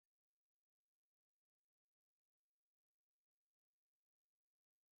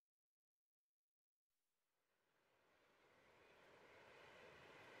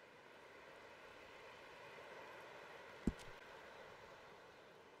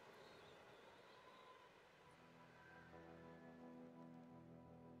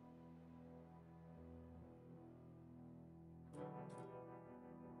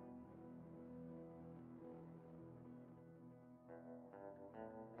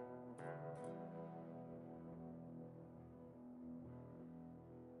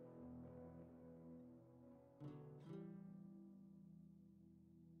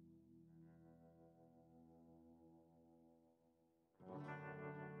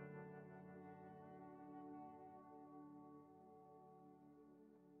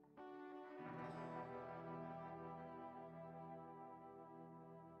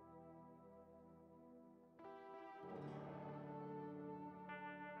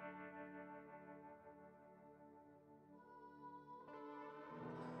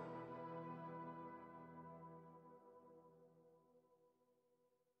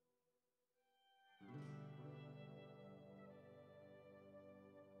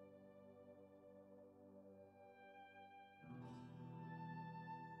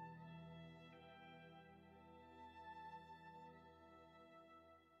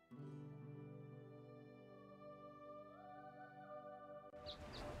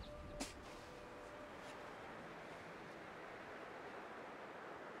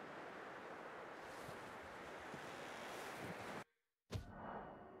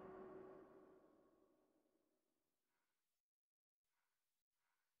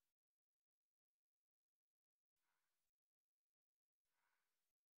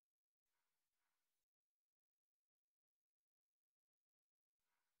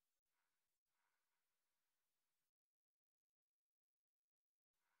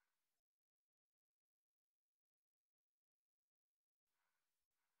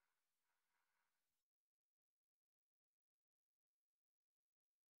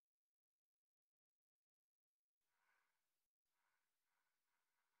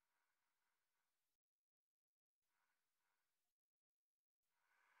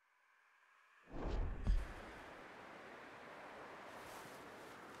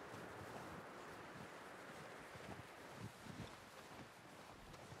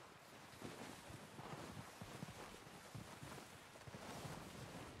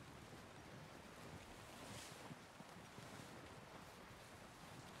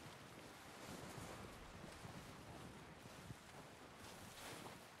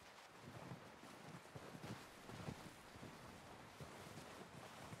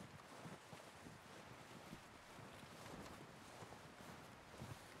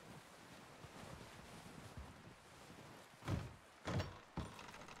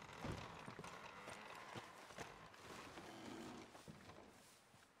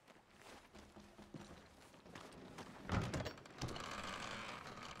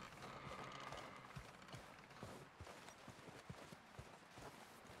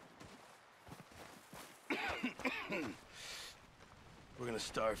We're gonna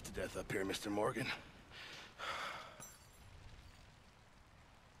starve to death up here, Mr. Morgan.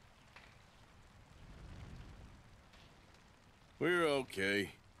 We're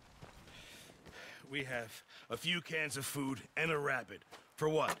okay. We have a few cans of food and a rabbit. For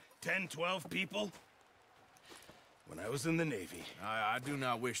what, 10, 12 people? When I was in the Navy... I do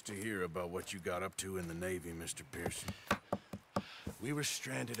not wish to hear about what you got up to in the Navy, Mr. Pearson. We were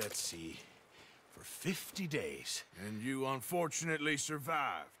stranded at sea for 50 days. And you unfortunately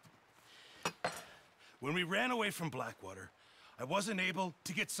survived. When we ran away from Blackwater, I wasn't able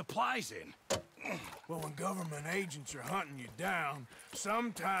to get supplies in. Well, when government agents are hunting you down,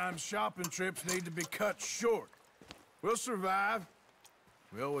 sometimes shopping trips need to be cut short. We'll survive.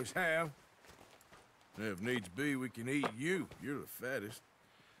 We always have. And if needs be, we can eat you. You're the fattest.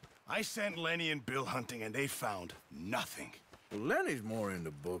 I sent Lenny and Bill hunting, and they found nothing. Well, Lenny's more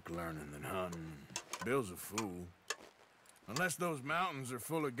into book learning than hunting. Bill's a fool. Unless those mountains are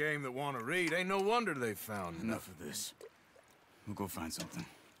full of game that want to read, ain't no wonder they found Enough of this. We'll go find something.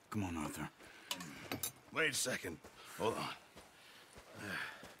 Come on, Arthur. Wait a second. Hold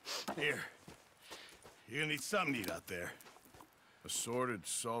on. Here. You're gonna need something to eat out there. Assorted,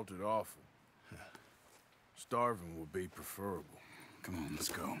 salted offal. Starving would be preferable. Come on, let's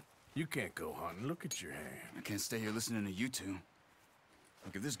go. You can't go hunting. Look at your hand. I can't stay here listening to you two.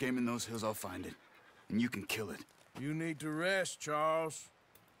 Look, if there's game in those hills, I'll find it. And you can kill it. You need to rest, Charles.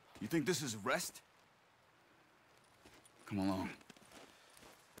 You think this is rest? Come along.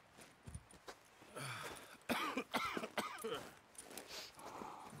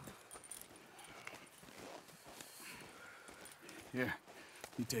 Here,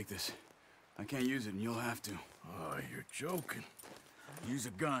 you take this. I can't use it, and you'll have to. Oh, you're joking. Use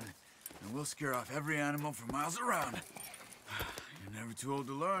a gun, and we'll scare off every animal for miles around. You're never too old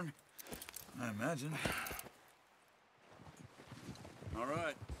to learn, I imagine. All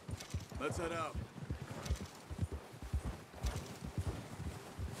right, let's head out.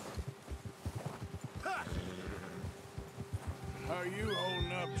 How are you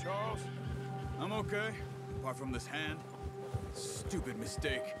holding up, Charles? I'm okay, apart from this hand. Stupid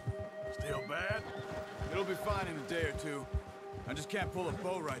mistake. Still bad? It'll be fine in a day or two. I just can't pull a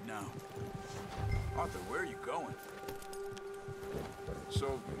bow right now. Arthur, where are you going?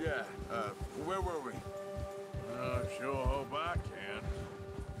 So, yeah, where were we? Sure hope I can.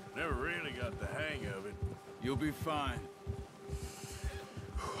 Never really got the hang of it. You'll be fine.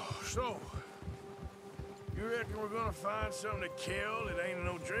 So, you reckon we're gonna find something to kill that ain't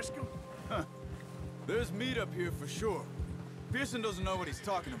no Driscoll? Huh. There's meat up here for sure. Pearson doesn't know what he's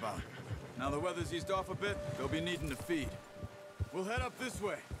talking about. Now the weather's eased off a bit, they'll be needing to feed. We'll head up this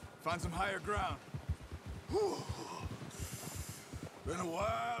way, find some higher ground. Whew. Been a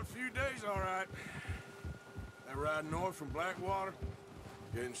wild few days, all right. That ride north from Blackwater,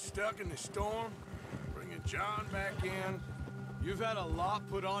 getting stuck in the storm, bringing John back in. You've had a lot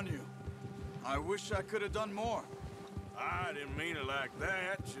put on you. I wish I could have done more. I didn't mean it like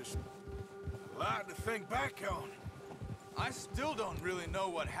that, just a lot to think back on. I still don't really know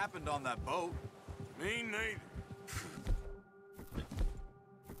what happened on that boat. Me neither.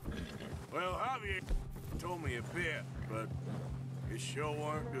 Well, Javier told me a bit, but it sure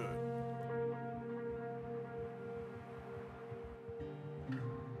weren't good.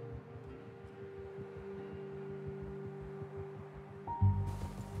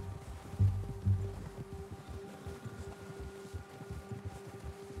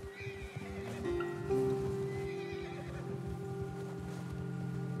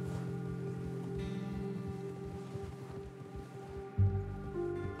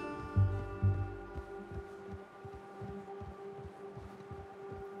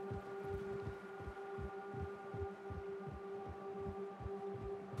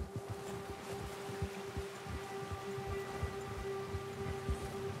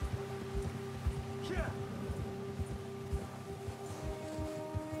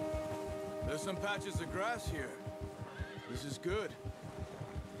 There's some patches of grass here. This is good.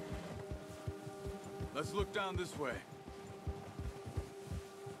 Let's look down this way.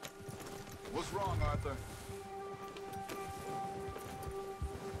 What's wrong, Arthur?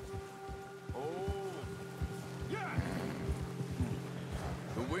 Oh. Yeah!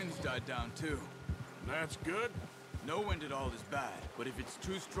 The wind's died down, too. That's good. No wind at all is bad, but if it's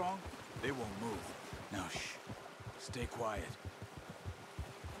too strong, they won't move. Now, shh. Stay quiet.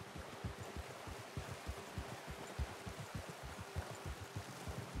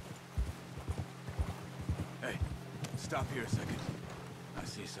 Hey, stop here a second. I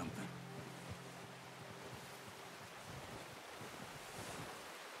see something.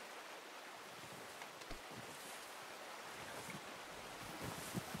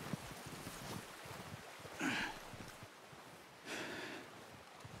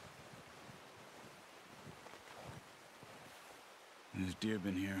 deer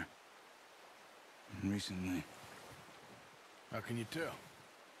been here. And recently. How can you tell?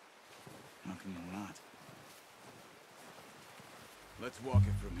 How can you not? Let's walk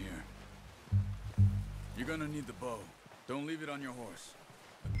it from here. You're gonna need the bow. Don't leave it on your horse.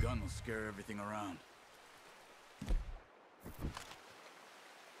 A gun will scare everything around.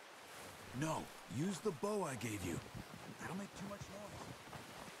 No, use the bow I gave you. That'll make too much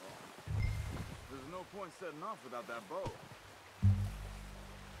noise. There's no point setting off without that bow.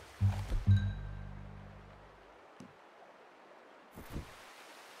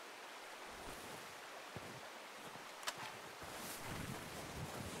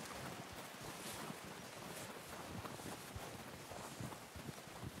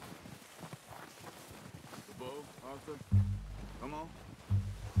 The bow, Arthur? Come on.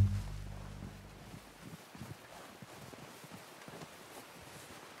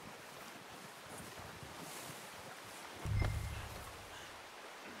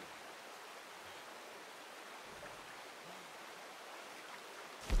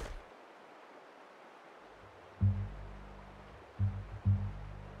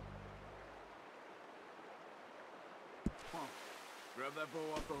 Come on. Grab that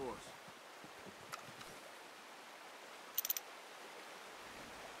bow off the horse.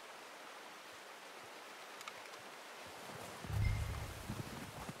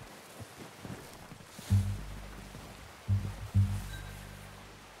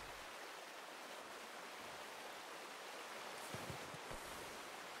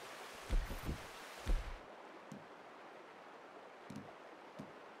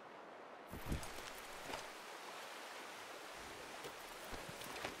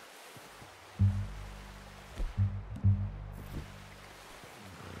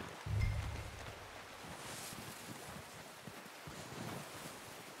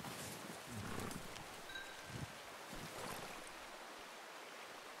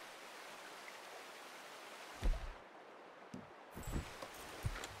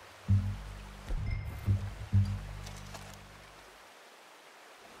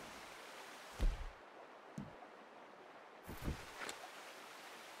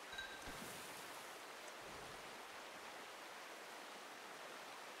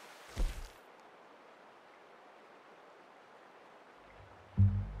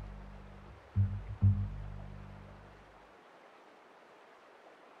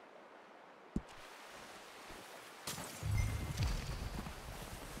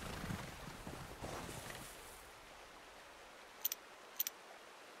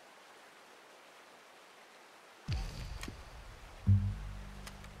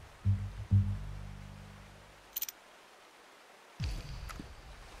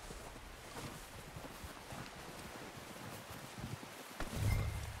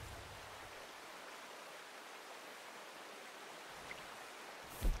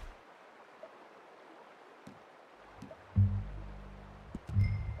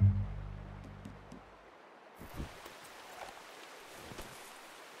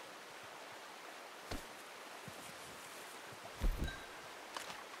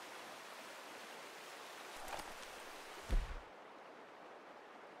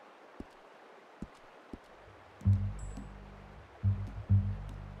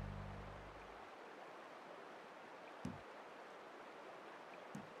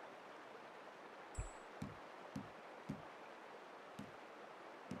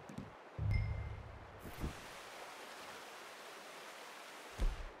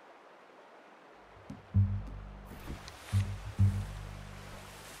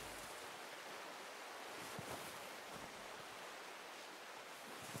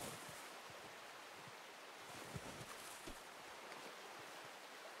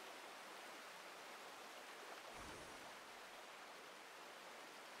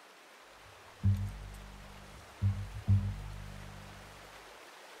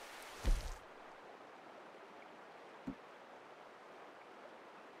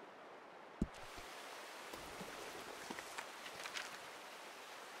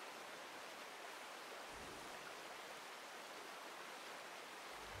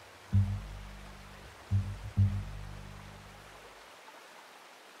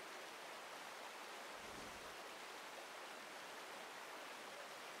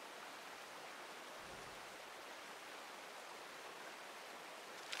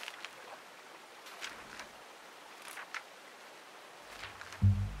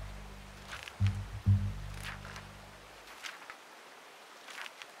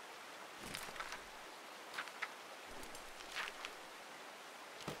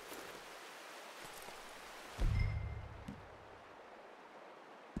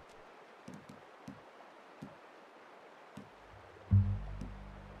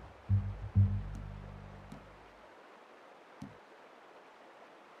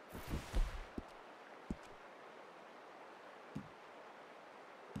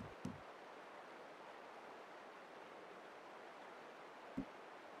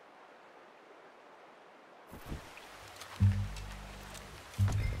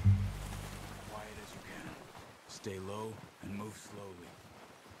 Stay low and move slowly.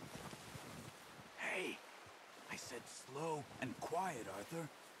 Hey! I said slow and quiet, Arthur.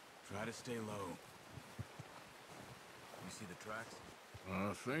 Try to stay low. You see the tracks?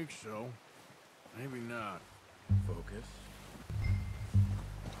 I think so. Maybe not. Focus.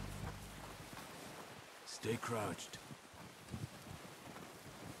 Stay crouched.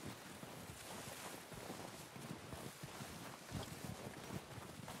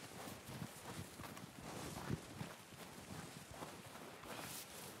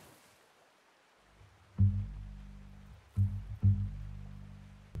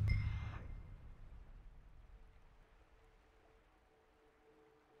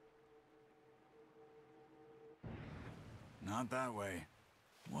 Not that way.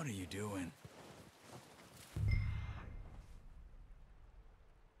 What are you doing?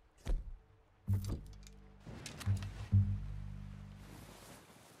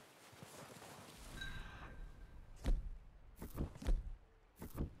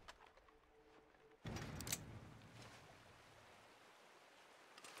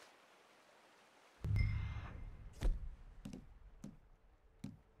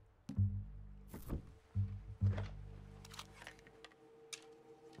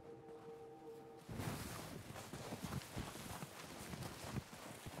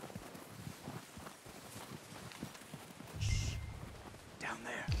 Down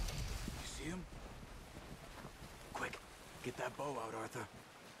there. You see him? Quick, get that bow out, Arthur.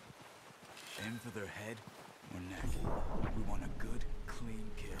 Aim for their head or neck. We want a good,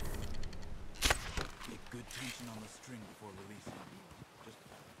 clean kill. Get good tension on the string before releasing. Just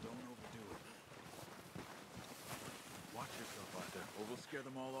don't overdo it. Watch yourself, Arthur, or we'll scare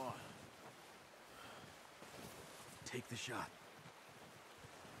them all off. Take the shot.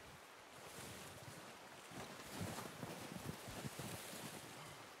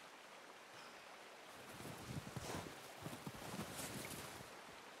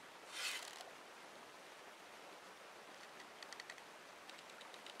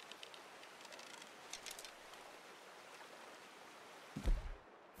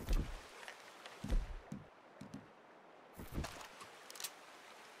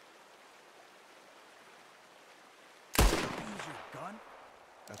 Gun?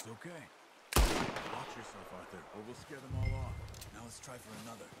 That's okay. Watch yourself, Arthur, or we'll scare them all off. Now let's try for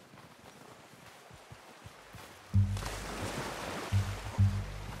another.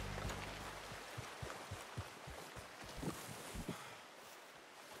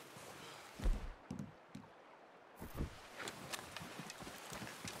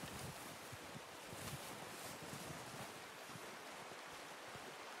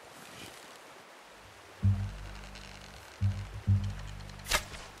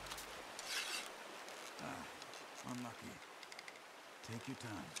 Unlucky. Take your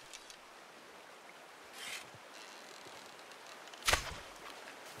time.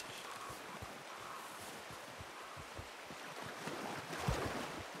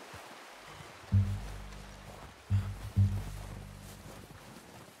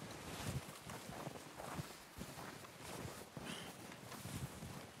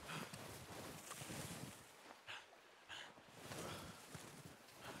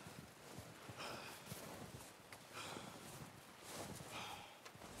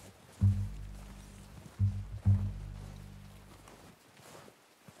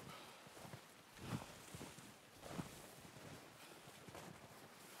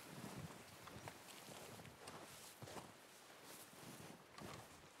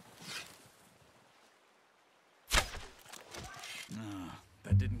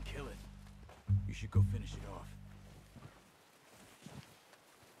 That didn't kill it. You should go finish it off.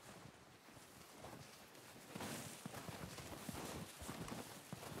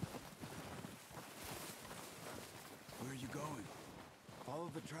 Where are you going? Follow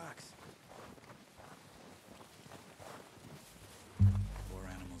the tracks. Poor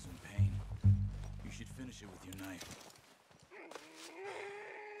animal's in pain. You should finish it with your knife.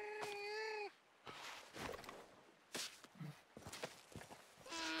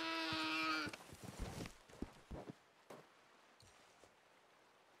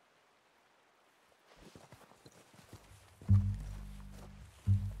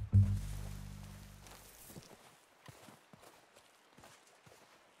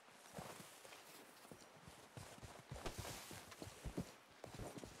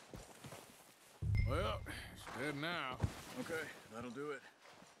 Well, it's dead now. Okay, that'll do it.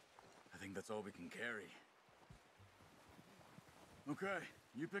 I think that's all we can carry. Okay,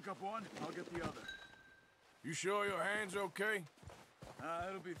 you pick up one, I'll get the other. You sure your hand's okay?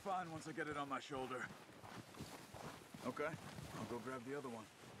 It'll be fine once I get it on my shoulder. Okay, I'll go grab the other one.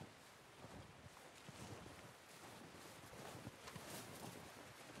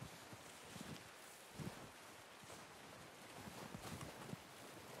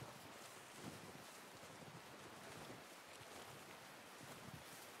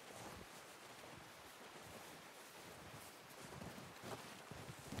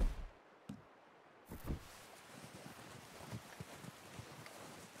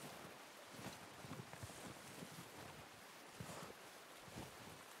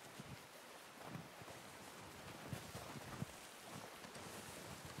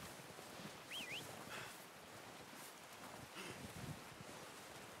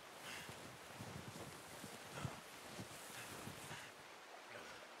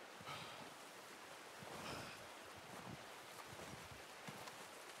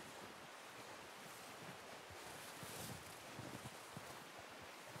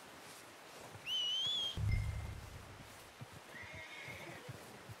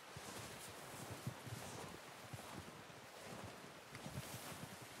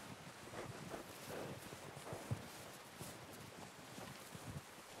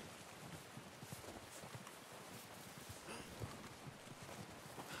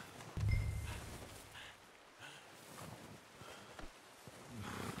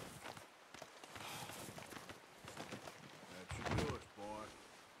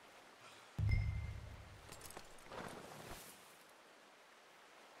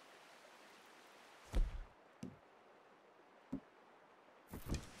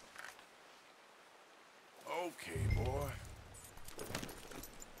 Okay, boy.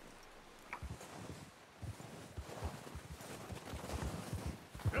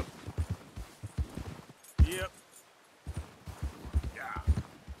 Yep. Yeah.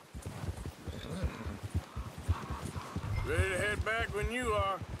 Ready to head back when you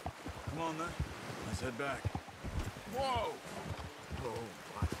are. Come on, then. Let's head back. Whoa! Oh,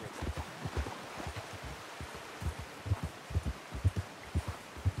 watch it.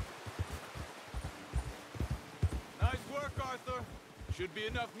 Nice work, Arthur. Should be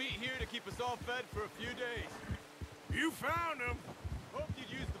enough meat here to keep us all fed for a few days. You found him. Hoped you'd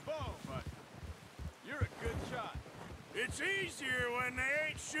use the bow, but you're a good shot. It's easier when they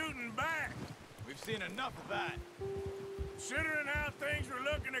ain't shooting back. We've seen enough of that. Considering how things were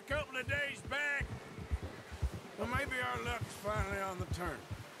looking a couple of days back, well, maybe our luck's finally on the turn.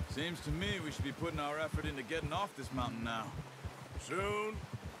 Seems to me we should be putting our effort into getting off this mountain now. Soon.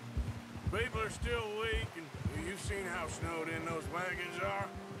 People are still weak, and you've seen how snowed in those wagons are.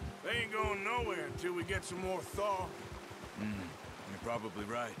 They ain't going nowhere until we get some more thaw. You're probably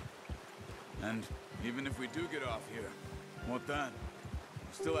right. And even if we do get off here, what then?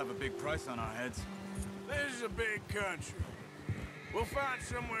 We still have a big price on our heads. This is a big country. We'll find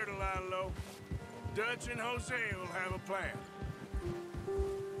somewhere to lie low. Dutch and Jose will have a plan.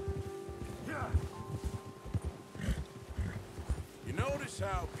 You notice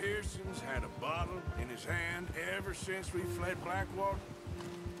how Pearson's had a bottle in his hand ever since we fled Blackwater?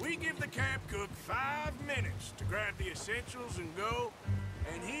 We give the camp cook 5 minutes to grab the essentials and go,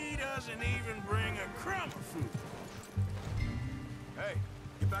 and he doesn't even bring a crumb of food. Hey,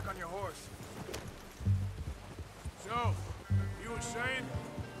 get back on your horse. So, you were saying?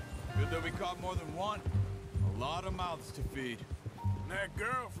 Good that we caught more than one. A lot of mouths to feed. And that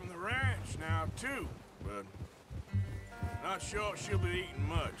girl from the ranch now, too, but not sure she'll be eating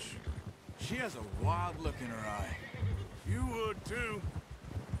much. She has a wild look in her eye. You would, too.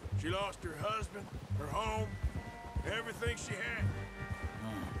 She lost her husband, her home, everything she had.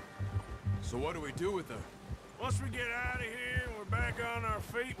 So what do we do with her? Once we get out of here and we're back on our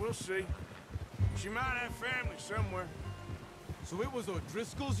feet, we'll see. She might have family somewhere. So it was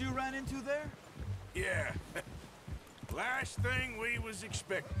O'Driscoll's you ran into there? Yeah. Last thing we was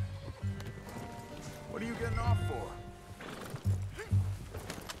expecting. What are you getting off for?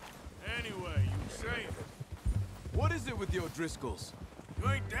 Anyway, you were saying, What is it with the O'Driscolls? you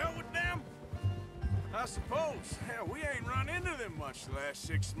ain't dealt with them? I suppose. Hell, we ain't run into them much the last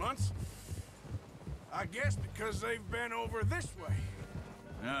 6 months. I guess because they've been over this way.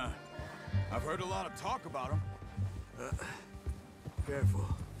 Yeah, I've heard a lot of talk about them. Careful.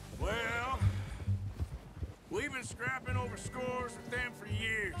 Well, we've been scrapping over scores with them for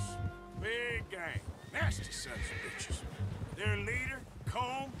years. Big gang. Nasty sons of bitches. Their leader,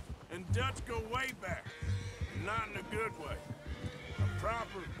 Combe, and Dutch go way back. And not in a good way. A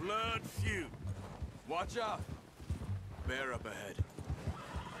proper blood feud. Watch out. Bear up ahead.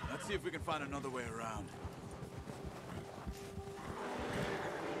 Let's see if we can find another way around.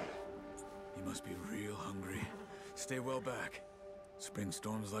 He must be real hungry. Stay well back. Spring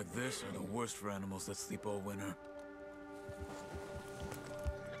storms like this are the worst for animals that sleep all winter.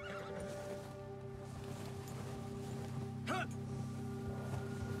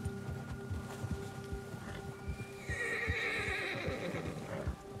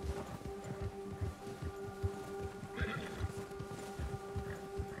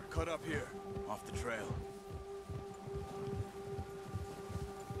 Cut up here, off the trail.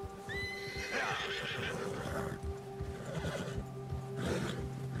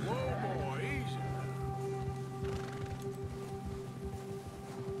 Whoa, boy, easy.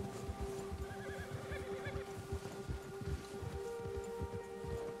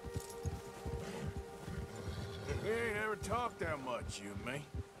 We ain't ever talked that much, you and me.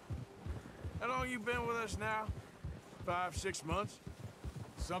 How long you been with us now? 5, 6 months?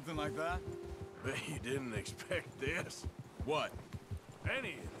 Something like that? Bet you didn't expect this. What?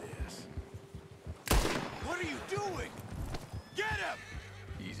 Any of this. What are you doing? Get him!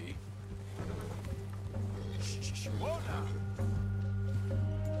 Easy. Shh, whoa now.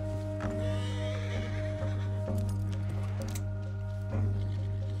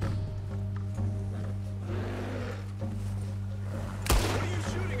 What are you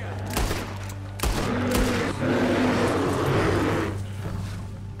shooting at?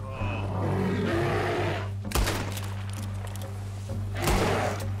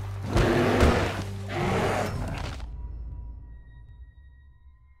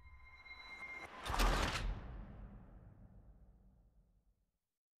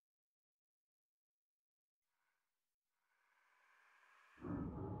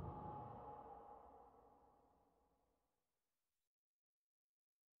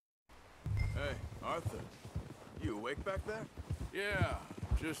 Arthur, you awake back there? Yeah,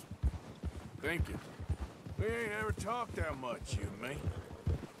 just thinking. We ain't ever talked that much, you and me.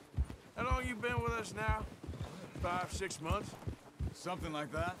 How long you been with us now? 5, 6 months? Something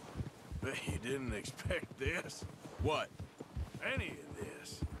like that. Bet you didn't expect this. What? Any of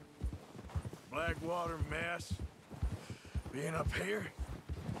this. Blackwater mess. Being up here.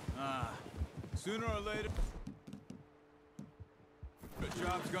 Sooner or later, the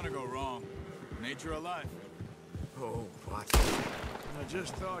job's gonna go wrong. Nature of life. Oh, what? I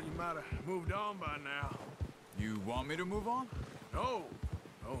just thought you might have moved on by now. You want me to move on? No.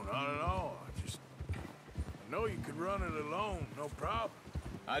 No, not at all. I know you could run it alone, no problem.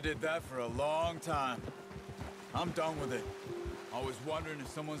 I did that for a long time. I'm done with it. Always wondering if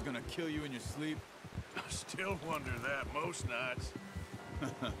someone's gonna kill you in your sleep. I still wonder that most nights.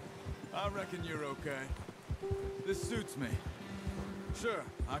 I reckon you're okay. This suits me. Sure,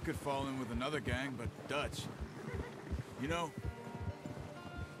 I could fall in with another gang, but Dutch... You know,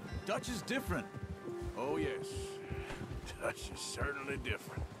 Dutch is different. Oh, yes. Dutch is certainly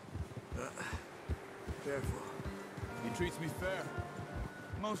different. Careful. He treats me fair.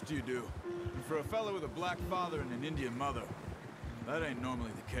 Most of you do. And for a fellow with a black father and an Indian mother, that ain't normally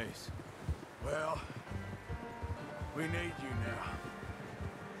the case. Well, we need you now.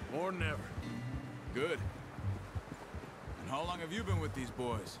 More than ever. Good. And how long have you been with these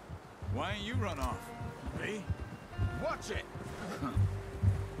boys? Why ain't you run off? Me? Watch it!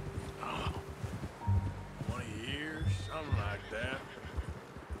 20 years, something like that.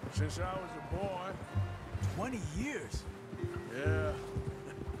 Since I was a boy. 20 years? Yeah.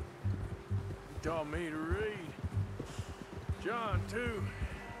 He taught me to read. John, too.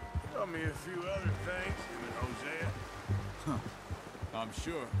 Taught me a few other things, him and Hosea. I'm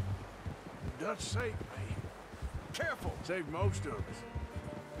sure. Dutch saved me. Careful! Saved most of us.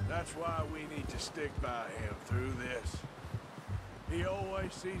 That's why we need to stick by him through this. He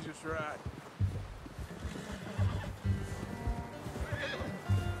always sees us right.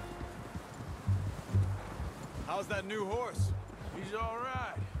 How's that new horse? He's all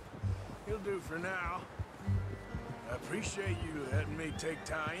right. He'll do for now. I appreciate you letting me take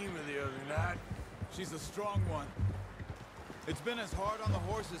Taima the other night. She's a strong one. It's been as hard on the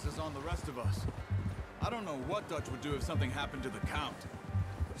horses as on the rest of us. I don't know what Dutch would do if something happened to the Count.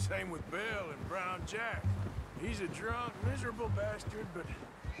 Same with Bill and Brown Jack. He's a drunk, miserable bastard, but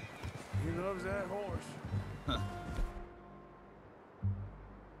he loves that horse.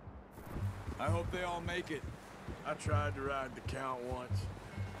 I hope they all make it. I tried to ride the Count once.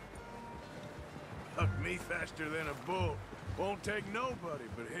 Hucked me faster than a bull. Won't take nobody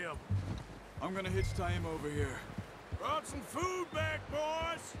but him. I'm gonna hitch Taima over here. Brought some food back,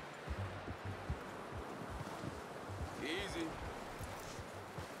 boys! Easy.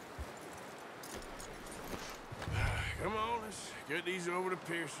 Come on, let's get these over to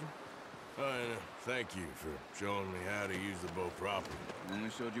Pearson. And thank you for showing me how to use the bow properly. I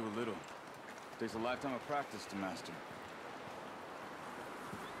only showed you a little. Takes a lifetime of practice to master.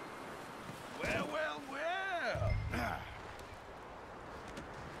 Well, well, well.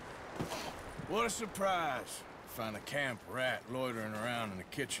 What a surprise. Find a camp rat loitering around in the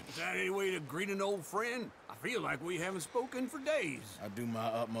kitchen. Is that any way to greet an old friend? I feel like we haven't spoken for days. I do my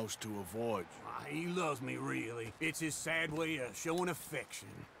utmost to avoid you. He loves me, really. It's his sad way of showing affection.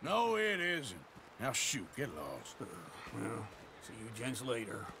 No, it isn't. Now shoot, get lost. Well, see you gents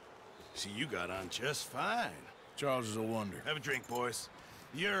later. See, you got on just fine. Charles is a wonder. Have a drink, boys.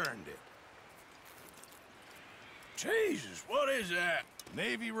 You earned it. Jesus, what is that?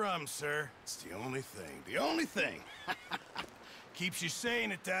 Navy rum, sir. It's the only thing. The only thing. Keeps you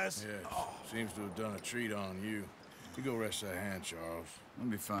sane, it does. Yeah, seems to have done a treat on you. You go rest that hand, Charles. I'll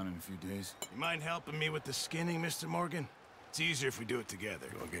be fine in a few days. You mind helping me with the skinning, Mr. Morgan? It's easier if we do it together.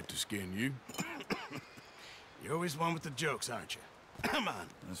 Do I get to skin you? You're always one with the jokes, aren't you? Come on.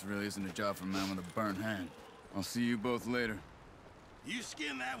 This really isn't a job for a man with a burnt hand. I'll see you both later. You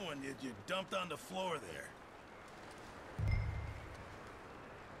skin that one you dumped on the floor there.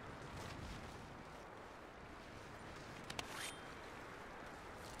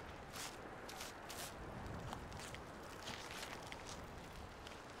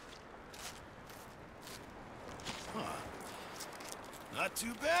 Not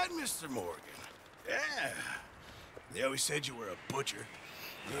too bad, Mr. Morgan. Yeah. They always said you were a butcher.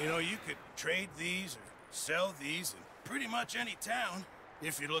 You know, you could trade these or sell these in pretty much any town.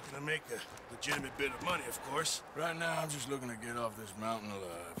 If you're looking to make a legitimate bit of money, of course. Right now, I'm just looking to get off this mountain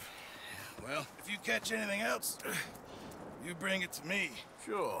alive. Well, if you catch anything else, you bring it to me.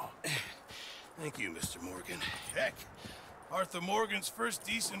 Sure. Thank you, Mr. Morgan. Heck, Arthur Morgan's first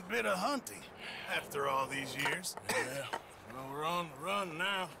decent bit of hunting after all these years. Yeah, well, we're on the run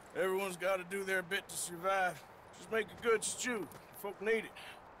now. Everyone's got to do their bit to survive. Just make a good stew. Folk need it.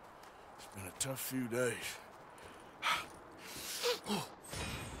 It's been a tough few days.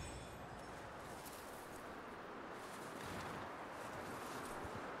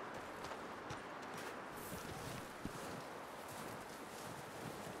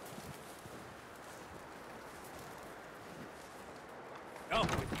 Up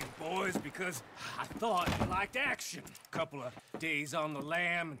with you boys because I thought you liked action. Couple of days on the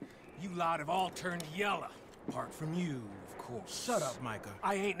lam, and you lot have all turned yellow. Apart from you, of course. Shut up, Micah.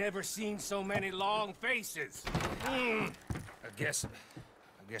 I ain't never seen so many long faces. I guess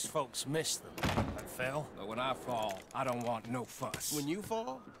folks miss them. I fell, but when I fall, I don't want no fuss. When you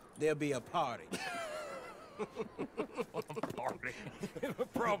fall, there'll be a party. Party.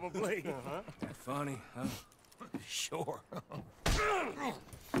 Probably. That funny, huh? Sure.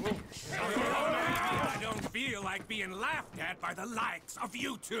 I don't feel like being laughed at by the likes of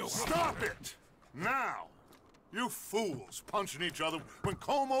you two. Stop it! Now! You fools punching each other when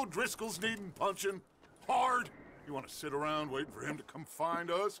Como Driscoll's needing punching hard. You want to sit around waiting for him to come find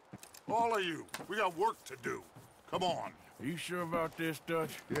us? All of you, we got work to do. Come on. Are you sure about this,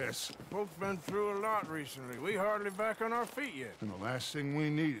 Dutch? Yes. Folks been through a lot recently. We hardly back on our feet yet. And the last thing we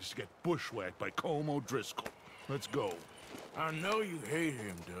need is to get bushwhacked by Como Driscoll. Let's go. I know you hate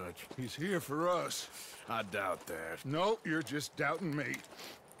him, Dutch. He's here for us. I doubt that. No, you're just doubting me.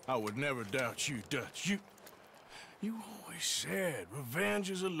 I would never doubt you, Dutch. You always said revenge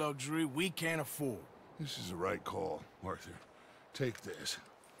is a luxury we can't afford. This is the right call, Arthur. Take this.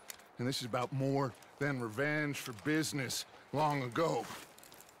 And this is about more than revenge for business long ago.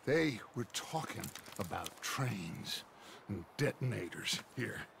 They were talking about trains and detonators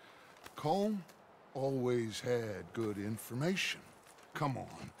here. Colm always had good information. Come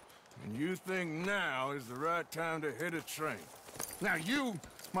on. And you think now is the right time to hit a train? Now you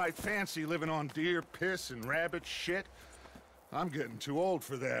might fancy living on deer piss and rabbit shit. I'm getting too old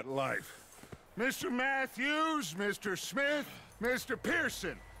for that life. Mr. Matthews, Mr. Smith, Mr.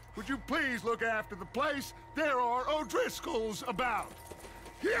 Pearson, would you please look after the place? There are O'Driscolls about.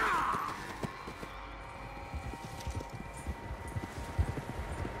 Yeah!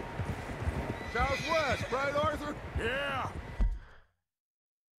 Southwest, right, Arthur? Yeah!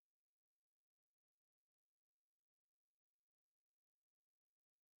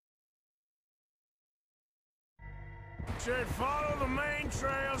 Said follow the main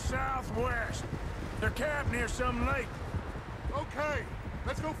trail southwest. They're camped near some lake. Okay,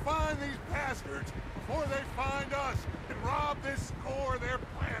 let's go find these bastards before they find us and rob this score they're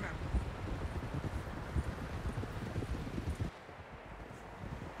planning.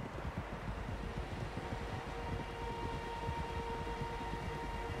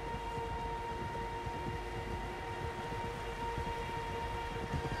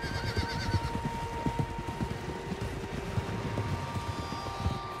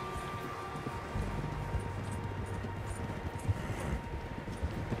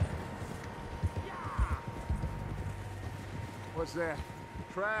 What's that?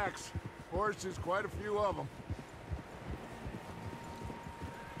 Tracks. Horses, quite a few of them.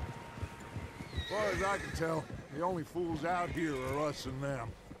 As far as I can tell, the only fools out here are us and them.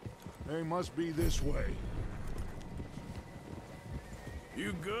 They must be this way.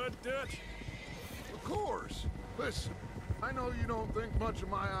 You good, Dutch? Of course. Listen, I know you don't think much of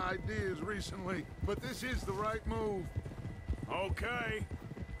my ideas recently, but this is the right move. Okay.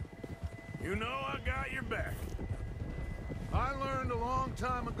 You know I got your back. I learned a long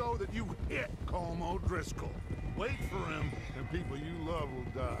time ago that you hit Colm O'Driscoll. Wait for him, and people you love will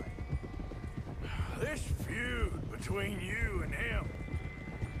die. This feud between you and him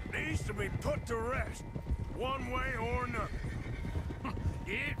needs to be put to rest, one way or another.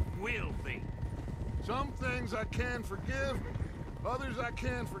 It will be. Some things I can forgive, others I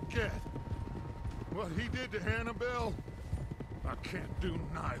can't forget. What he did to Hannibal, I can't do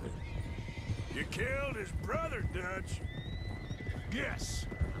neither. You killed his brother, Dutch. Yes,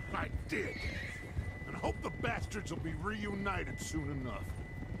 I did. And I hope the bastards will be reunited soon enough.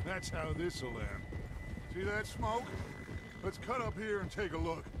 That's how this'll end. See that smoke? Let's cut up here and take a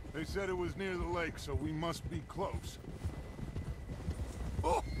look. They said it was near the lake, so we must be close.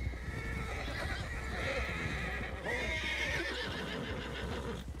 Oh!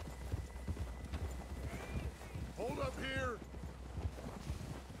 Hold up here.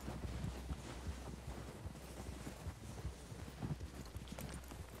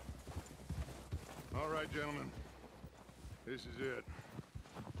 All right, gentlemen. This is it.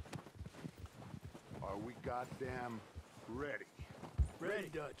 Are we goddamn Ready. Ready,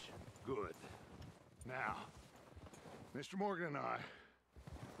 Dutch. Good. Now, Mr. Morgan and I,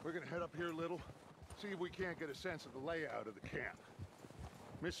 we're gonna head up here a little, see if we can't get a sense of the layout of the camp.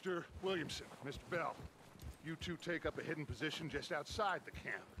 Mr. Williamson, Mr. Bell, you two take up a hidden position just outside the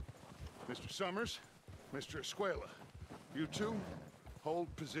camp. Mr. Summers, Mr. Escuela, you two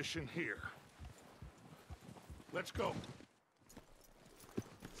hold position here. Let's go.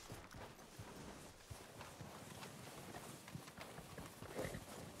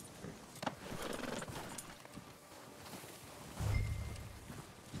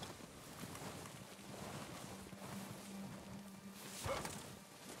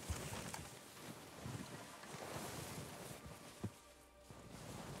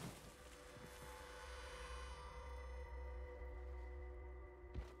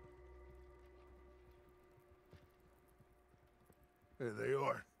 There they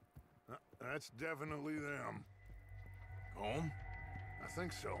are. That's definitely them. Home? I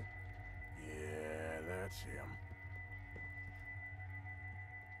think so. Yeah, that's him.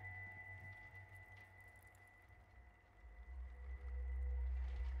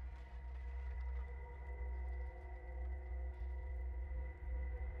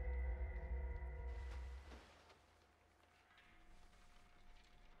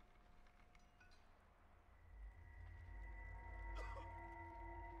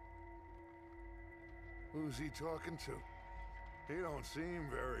 Who's he talking to? He don't seem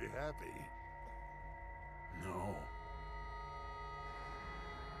very happy. No.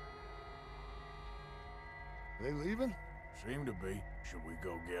 They leaving? Seem to be. Should we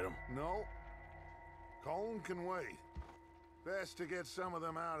go get them? No. Colin can wait. Best to get some of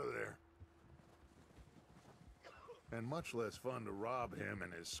them out of there. And much less fun to rob him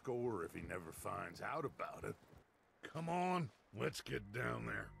and his score if he never finds out about it. Come on, let's get down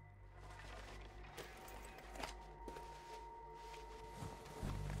there.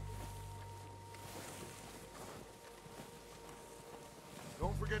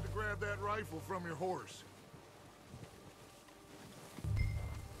 Don't forget to grab that rifle from your horse.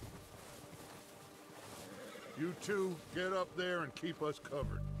 You two, get up there and keep us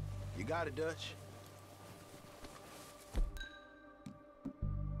covered. You got it, Dutch.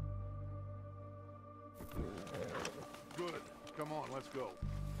 Good. Come on, let's go.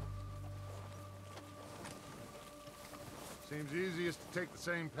 Seems easiest to take the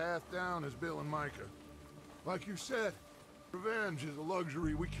same path down as Bill and Micah. Like you said, revenge is a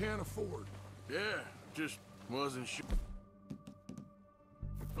luxury we can't afford. Yeah, just wasn't sure.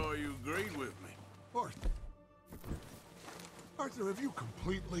 Oh, you agreed with me. Arthur. Arthur, have you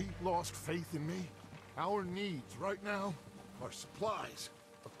completely lost faith in me? Our needs right now are supplies,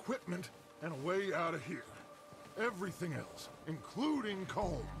 equipment, and a way out of here. Everything else, including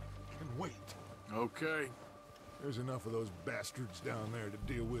Colm, can wait. Okay. There's enough of those bastards down there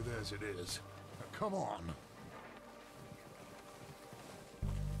to deal with as it is. Now, come on.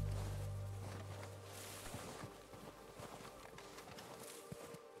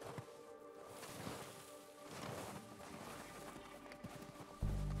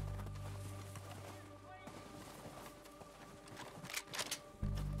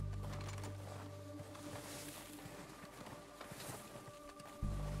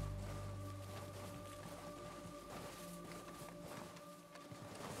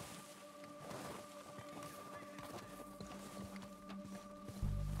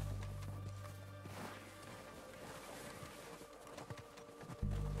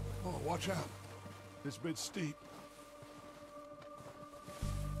 Oh, watch out. This bit's steep.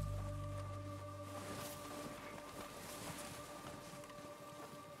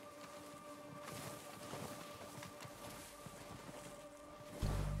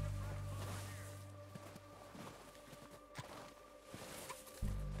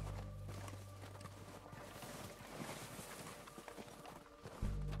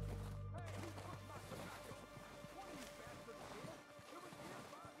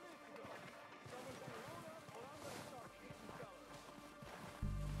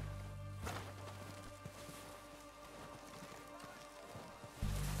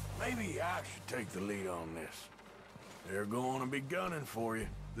 Maybe I should take the lead on this. They're going to be gunning for you.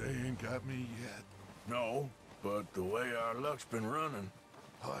 They ain't got me yet. No, but the way our luck's been running...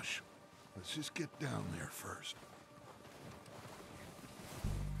 Hush. Let's just get down there first.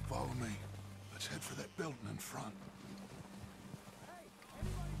 Follow me. Let's head for that building in front. Hey,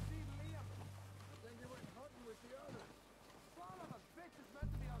 anybody see Liam? Then you went hunting with the others. Son of a bitch is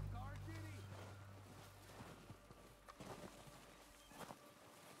meant to be on guard duty.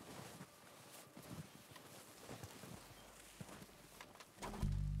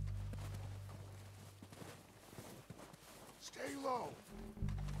 Stay low.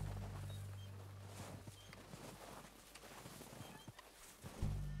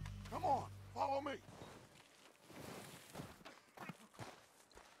 Come on, follow me.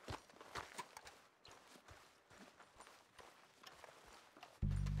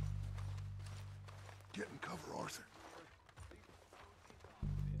 Get in cover, Arthur.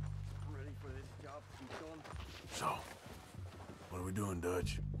 Ready for this job to be done? So, what are we doing,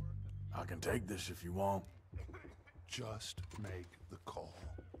 Dutch? I can take this if you want. Just make the call.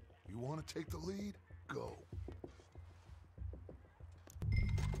 You want to take the lead? Go.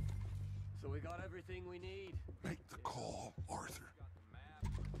 So we got everything we need. Make the call, Arthur. Got the map,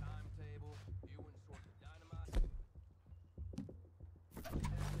 the timetable, you and sort of dynamite.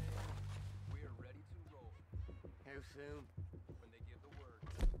 We are ready to roll. How soon? When they give the word.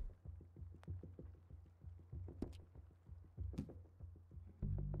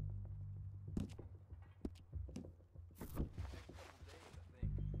 Next couple days, I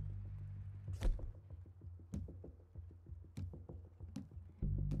think.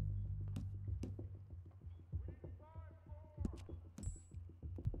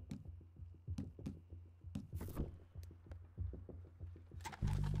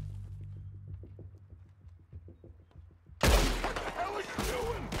 What the hell are you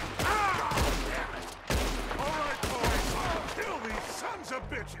doing? Ah! Damn it! All right, boys. Kill these sons of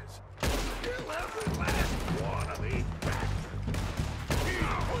bitches. Kill every last one of these bastards. Keep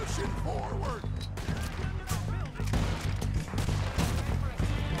pushing forward.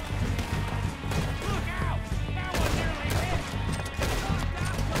 Look out! That one nearly hit!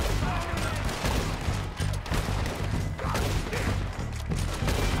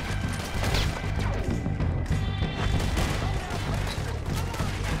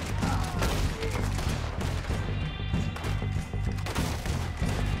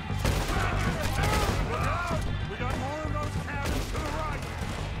 We got more of those cabins to the right.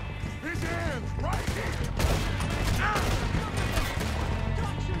 His hands!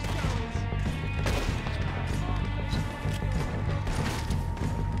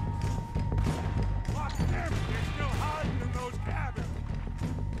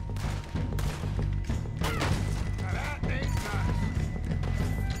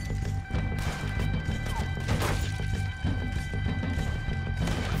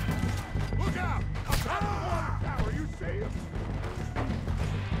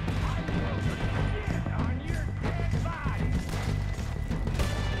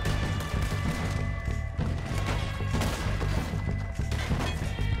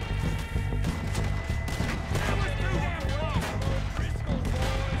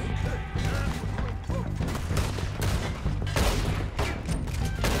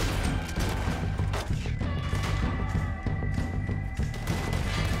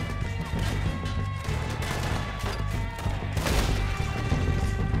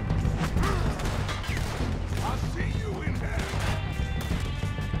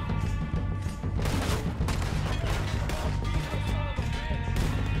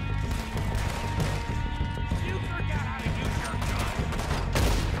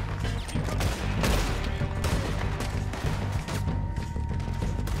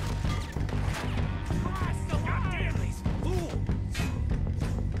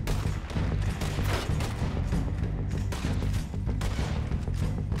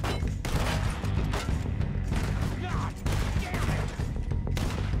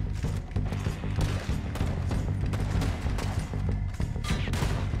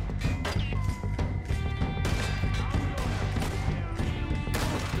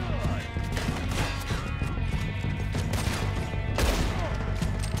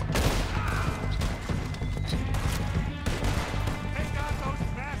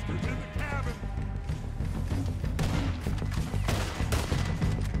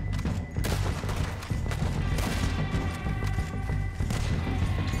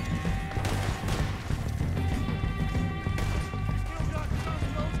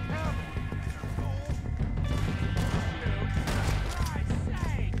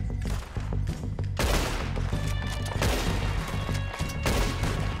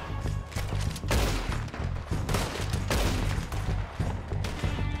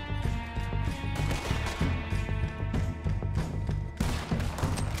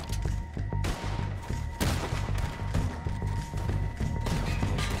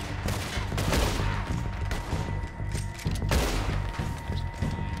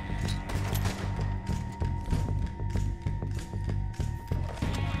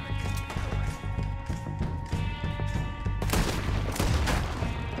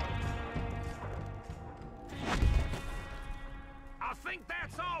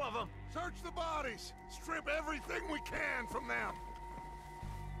 strip everything we can from them.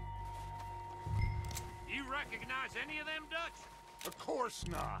 You recognize any of them, Dutch? Of course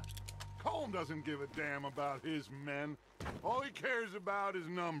not. Colm doesn't give a damn about his men. All he cares about is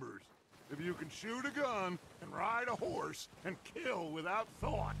numbers. If you can shoot a gun and ride a horse and kill without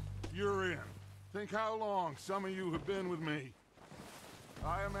thought, you're in. Think how long some of you have been with me.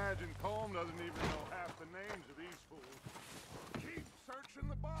 I imagine Colm doesn't even know half the names of these fools. Keep searching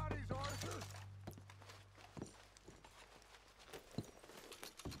the bodies, Arthur.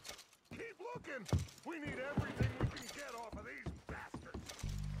 Keep looking. We need everything we can get off of these bastards.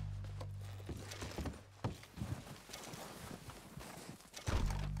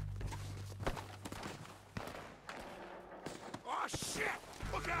 Oh, shit!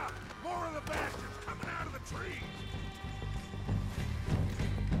 Look out! More of the bastards coming out of the trees!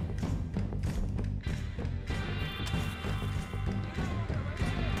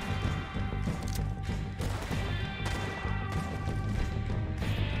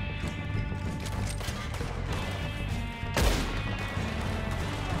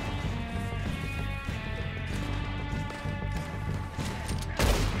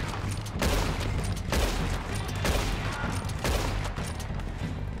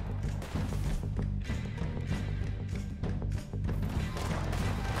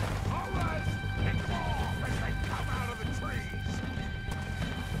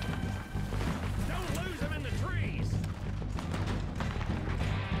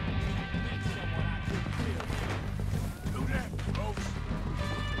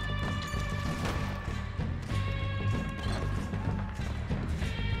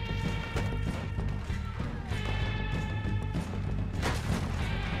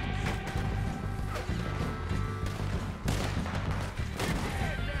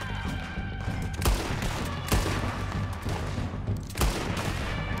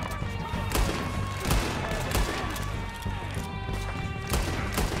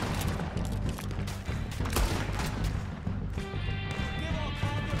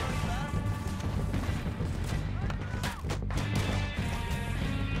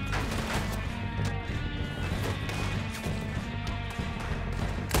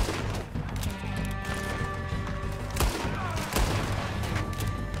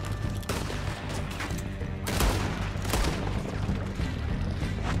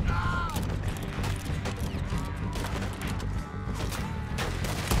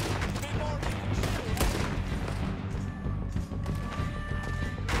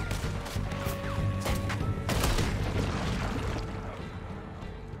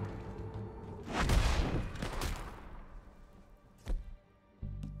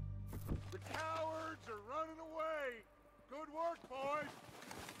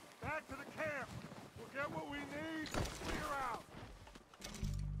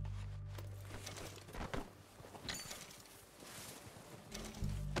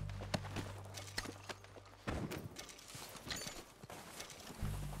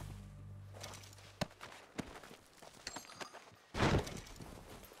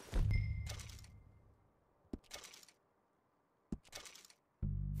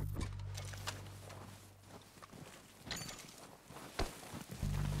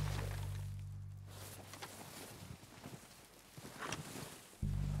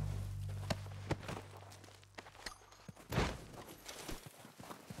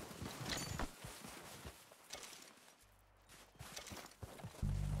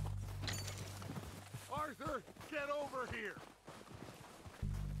 Arthur, get over here!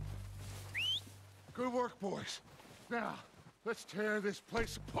 Good work, boys. Now, let's tear this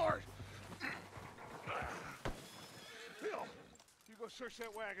place apart. Bill, you go search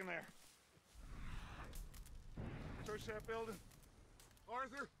that wagon there. Search that building.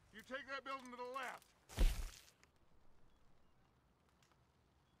 Arthur, you take that building to the left.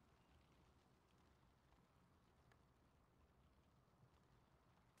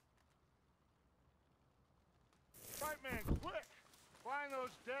 Right, man, quick! Find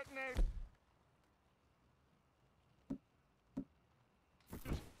those detonators.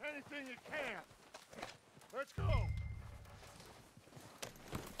 Just anything you can. Let's go!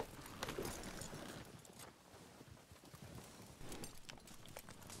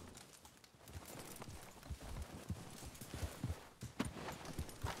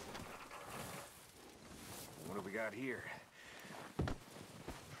 What do we got here?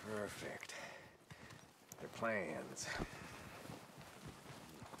 Perfect. The plans.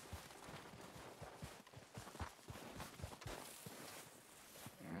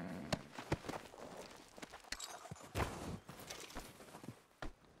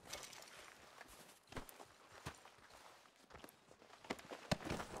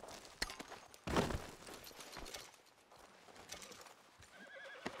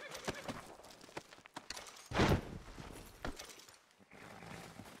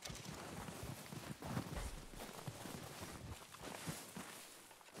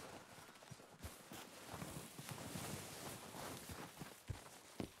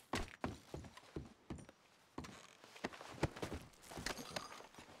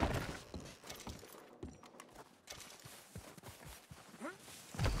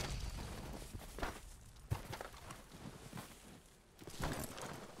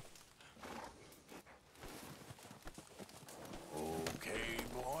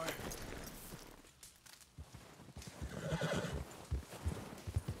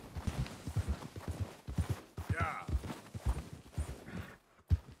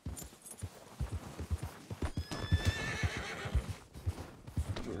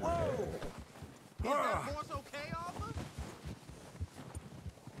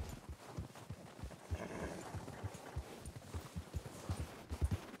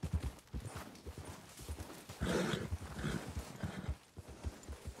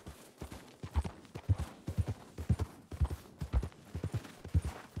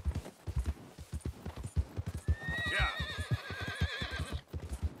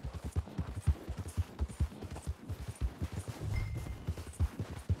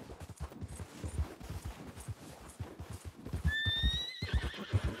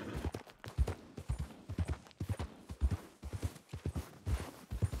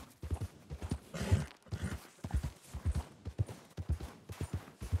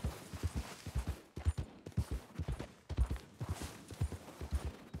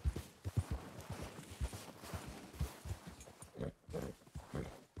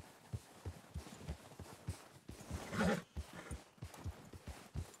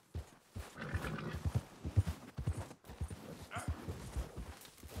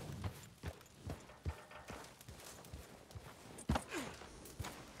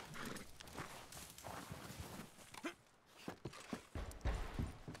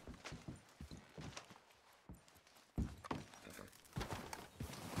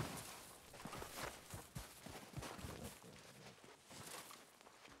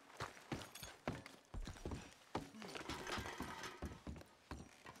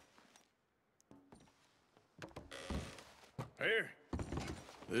 Here.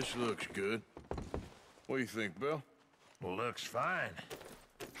 This looks good. What do you think, Bill? Looks fine.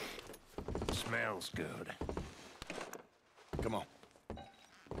 Smells good. Come on.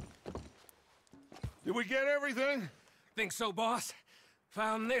 Did we get everything? Think so, boss?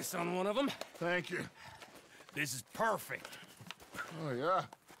 Found this on one of them. Thank you. This is perfect. Oh, yeah?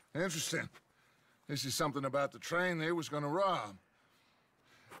 Interesting. This is something about the train they was gonna rob.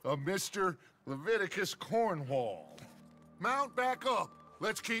 A Mr. Leviticus Cornwall. Mount back up.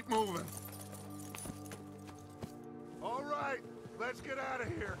 Let's keep moving. All right, let's get out of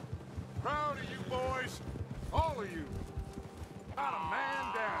here. Proud of you boys. All of you. Not a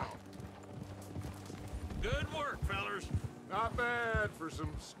man down. Good work, fellers. Not bad for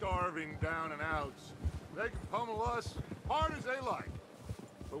some starving down and outs. They can pummel us hard as they like.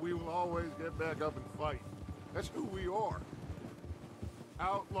 But we will always get back up and fight. That's who we are.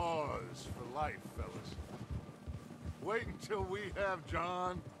 Outlaws for life, fellas. Wait until we have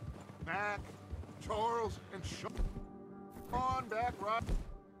John, Mac, Charles, and Sean back riding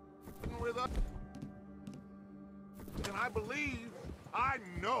with us. And I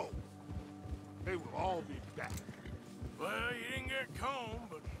know, they will all be back. Well, you didn't get Combe,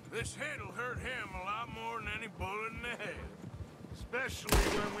 but this hit'll hurt him a lot more than any bullet in the head. Especially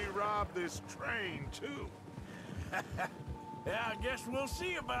when we rob this train, too. Yeah, I guess we'll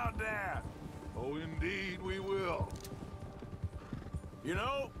see about that. Oh, indeed we will. You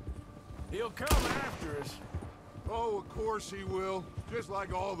know, he'll come after us. Oh, of course he will, just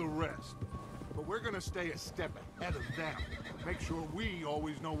like all the rest. But we're gonna stay a step ahead of them. Make sure we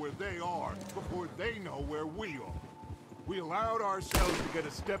always know where they are before they know where we are. We allowed ourselves to get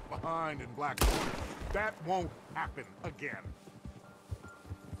a step behind in Blackwater. That won't happen again.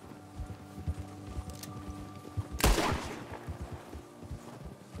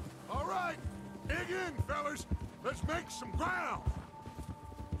 All right, dig in, fellas. Let's make some ground.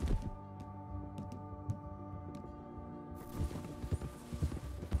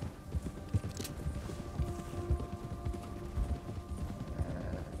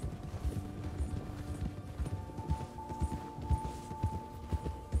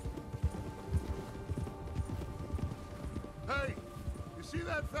 Hey, you see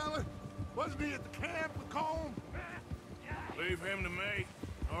that fella? Wasn't he at the camp with Combe? Leave him to me.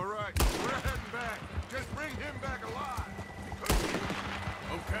 All right, we're heading back. Just bring him back alive.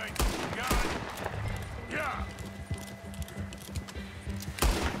 Okay, got it. Yeah.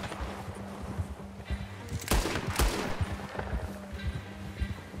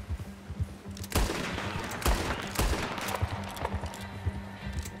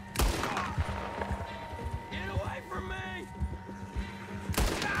 Get away from me!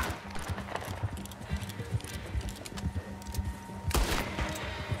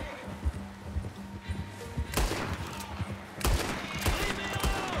 Leave me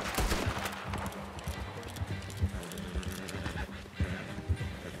alone!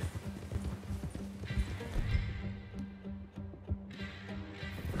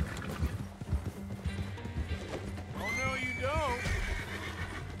 Oh, no, you don't.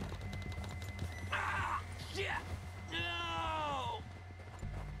 Ah! Shit! No!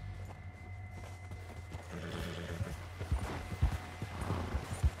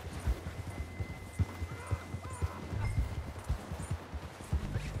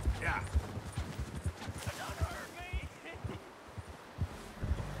 Yeah. Don't hurt me!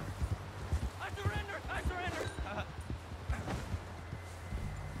 I surrender! I surrender!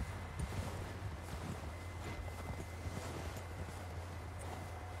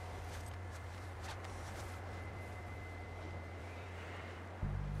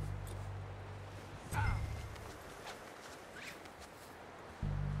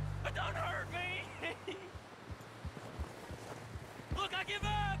 Don't hurt me! Look, I give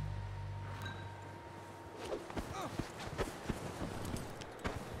up!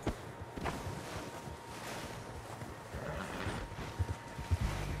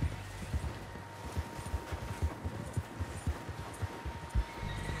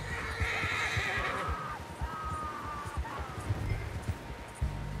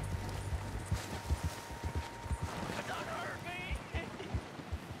 Don't hurt me!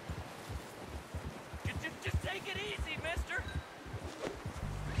 Just take it easy, mister!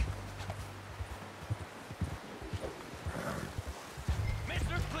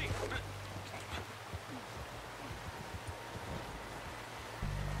 Mister, please!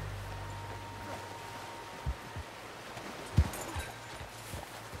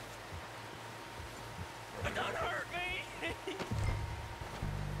 Don't hurt me!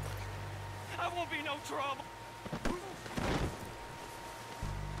 I won't be no trouble!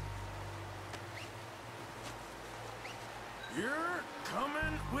 You're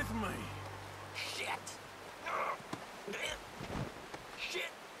coming with me. Shit!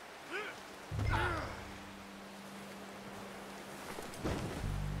 Shit!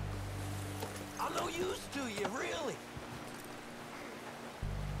 I'm no use to you, really.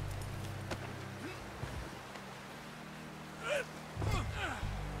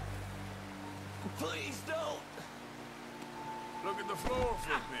 Please don't. Look at the floor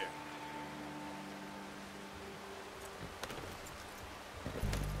for a bit.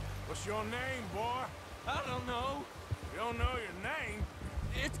 What's your name, boy? I don't know. You don't know your name?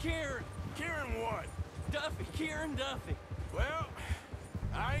 It's Kieran. Kieran what? Duffy. Kieran Duffy. Well,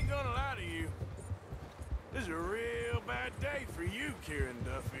 I ain't gonna lie to you. This is a real bad day for you, Kieran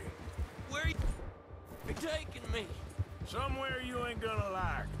Duffy. Where you taking me? Somewhere you ain't gonna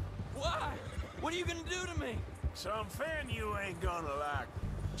like. Why? What are you gonna do to me? Something you ain't gonna like.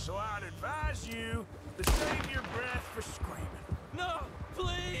 So I'd advise you to save your breath for screaming. No,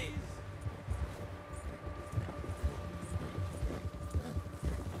 please!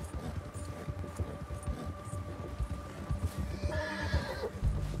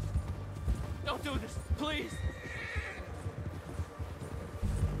 Don't do this, please!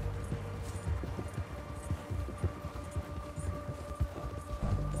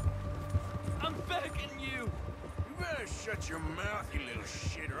 I'm begging you! You better shut your mouth, you little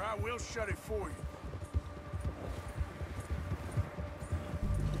shit, or I will shut it for you.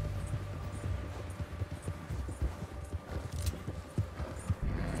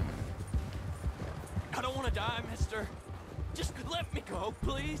 I don't want to die, mister. Just let me go,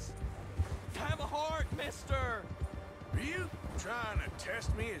 please. Have a heart, mister. Are you trying to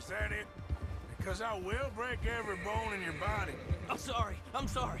test me? Is that it? Because I will break every bone in your body. I'm sorry. I'm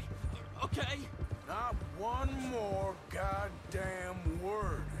sorry. Okay? Not one more goddamn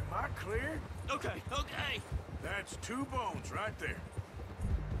word. Am I clear? Okay, okay. That's 2 bones right there.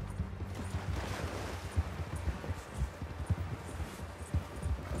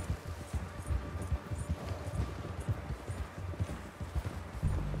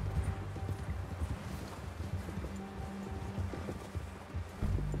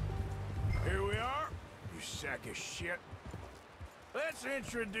 Here we are, you sack of shit. Let's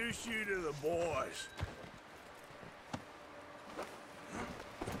introduce you to the boys.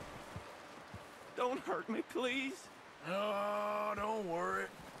 Don't hurt me, please. Oh, don't worry.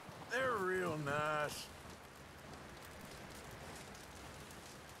 They're real nice.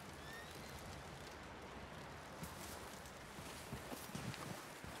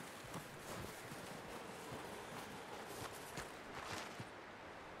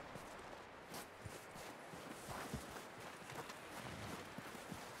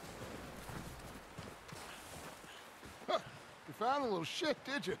 You found a little shit,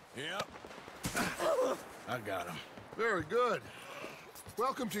 did you? Yep. I got him. Very good.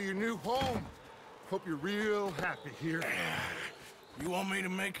 Welcome to your new home. Hope you're real happy here. You want me to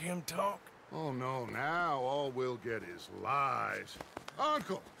make him talk? Oh, no, now all we'll get is lies.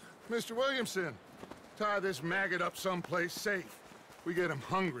 Uncle, Mr. Williamson, tie this maggot up someplace safe. We get him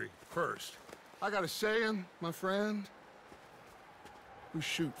hungry first. I got a saying, my friend. We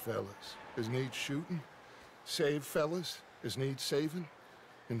shoot fellas as need shooting, save fellas as need saving,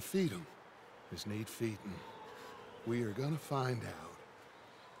 and feed 'em as need feeding. We are gonna find out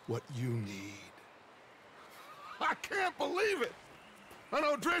what you need. I can't believe it! An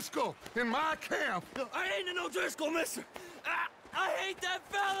O'Driscoll in my camp! I ain't an O'Driscoll, mister! I hate that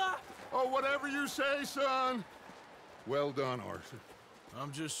fella! Oh, whatever you say, son. Well done, Arthur.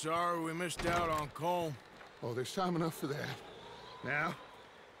 I'm just sorry we missed out on Colm. Oh, there's time enough for that. Now,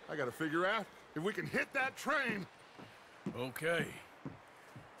 I gotta figure out if we can hit that train. Okay.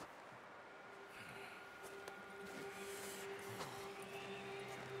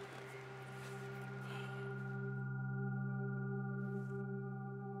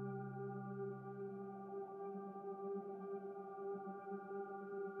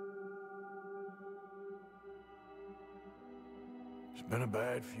 It's been a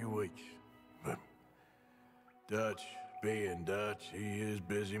bad few weeks, but Dutch being Dutch, he is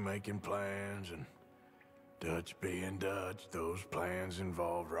busy making plans, and Dutch being Dutch, those plans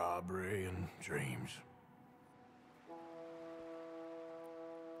involve robbery and dreams.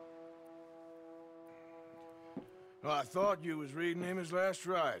 Well, I thought you was reading him his last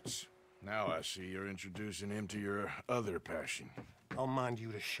rites. Now I see you're introducing him to your other passion. I'll mind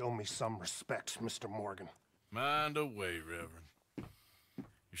you to show me some respect, Mr. Morgan. Mind away, Reverend.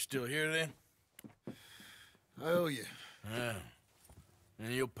 You're still here, then? I owe you. Yeah.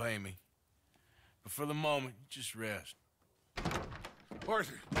 And you'll pay me. But for the moment, just rest.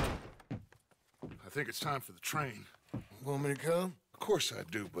 Arthur, I think it's time for the train. Want me to come? Of course I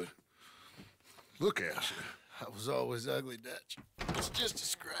do, but look at you. I was always ugly, Dutch. It's just a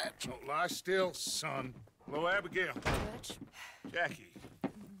scratch. Don't lie still, son. Hello, Abigail. Dutch, Jackie.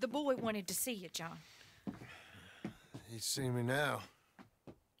 the boy wanted to see you, John. He's seen me now.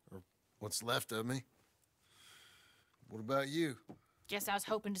 Or what's left of me. What about you? Guess I was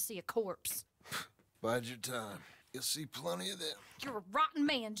hoping to see a corpse. Bide your time. You'll see plenty of them. You're a rotten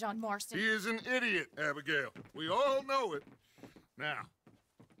man, John Marston. He is an idiot, Abigail. We all know it. Now,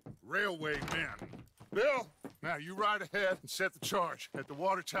 railway men. Bill, now you ride ahead and set the charge at the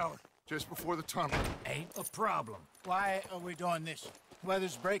water tower just before the tunnel. Ain't a problem. Why are we doing this?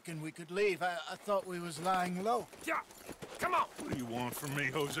 Weather's breaking. We could leave. I thought we was lying low. Yeah, come on. What do you want from me,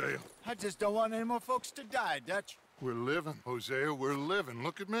 Hosea? I just don't want any more folks to die, Dutch. We're living, Hosea. We're living.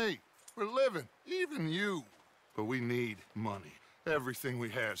 Look at me. We're living. Even you. But we need money. Everything we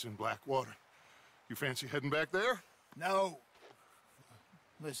have's in Blackwater. You fancy heading back there? No.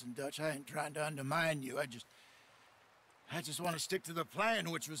 Listen, Dutch, I ain't trying to undermine you. I just want to stick to the plan,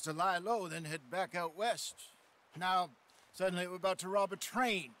 which was to lie low, then head back out west. Now, suddenly we're about to rob a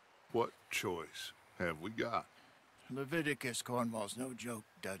train. What choice have we got? Leviticus Cornwall's no joke,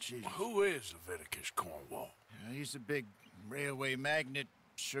 Dutch. Who is Leviticus Cornwall? He's a big railway magnate,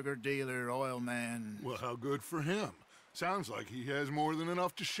 sugar dealer, oil man. Well, how good for him. Sounds like he has more than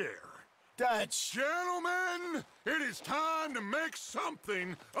enough to share. Dutch! Gentlemen, it is time to make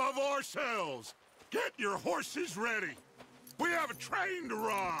something of ourselves. Get your horses ready. We have a train to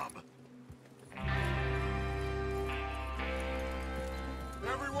rob.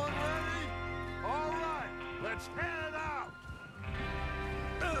 Everyone ready? All right, let's head out.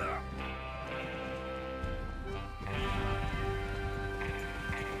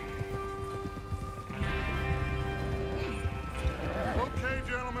 Okay,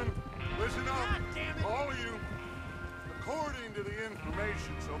 gentlemen, listen up, all of you. According to the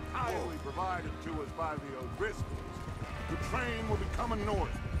information so kindly provided to us by the O'Driscolls, the train will be coming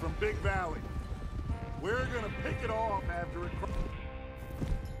north from Big Valley. We're gonna pick it off after it crosses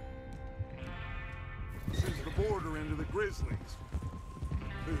the border into the Grizzlies.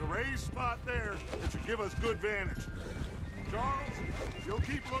 There's a raised spot there that should give us good vantage. Charles, you'll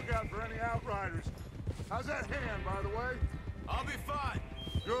keep lookout for any outriders. How's that hand, by the way? I'll be fine.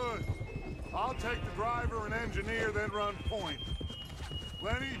 Good. I'll take the driver and engineer, then run point.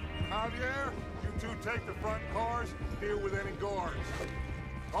 Lenny, Javier, you two take the front cars, deal with any guards.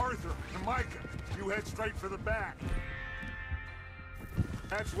 Arthur and Micah, you head straight for the back.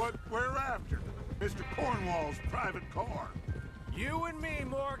 That's what we're after. Mr. Cornwall's private car. You and me,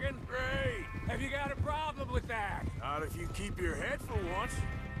 Morgan. Great! Have you got a problem with that? Not if you keep your head for once.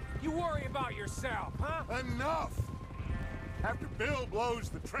 You worry about yourself, huh? Enough! After Bill blows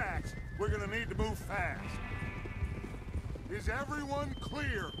the tracks, we're gonna need to move fast. Is everyone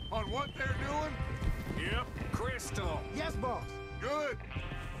clear on what they're doing? Yep. Crystal. Yes, boss. Good.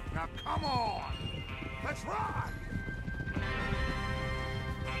 Now come on. Let's ride.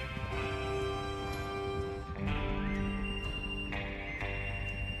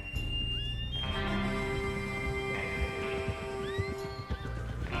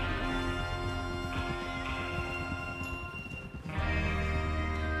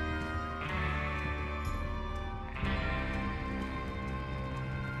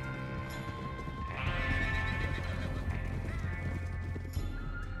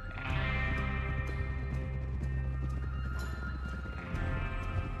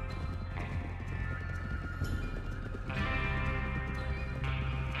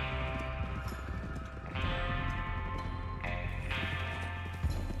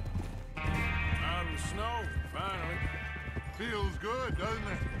 Feels good, doesn't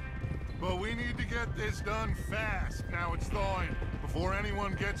it? But we need to get this done fast. Now it's thawing, before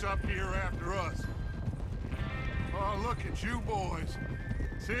anyone gets up here after us. Oh, look at you boys.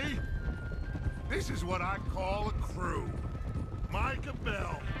 See? This is what I call a crew. Micah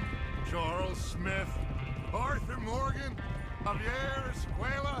Bell, Charles Smith, Arthur Morgan, Javier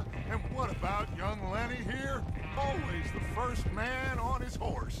Escuela, and what about young Lenny here? Always the first man on his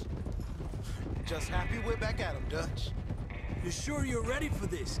horse. Just happy we're back at him, Dutch. You sure you're ready for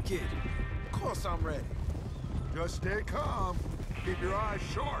this, kid? Of course I'm ready. Just stay calm. Keep your eyes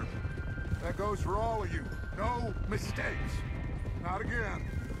sharp. That goes for all of you. No mistakes. Not again.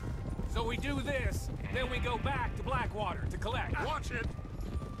 So we do this, then we go back to Blackwater to collect. Watch it!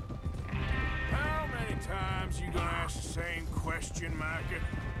 How many times you gonna ask the same question, Micah?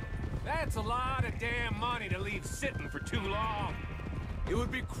 That's a lot of damn money to leave sitting for too long. It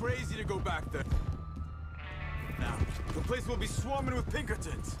would be crazy to go back there. Now, the place will be swarming with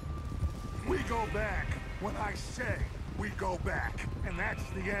Pinkertons. We go back when I say. we go back, and that's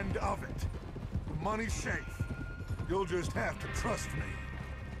the end of it. The money's safe. You'll just have to trust me.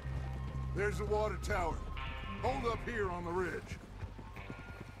 There's the water tower. Hold up here on the ridge.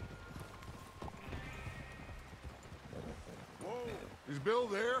 Whoa! Is Bill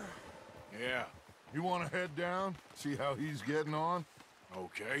there? Yeah. You want to head down, see how he's getting on?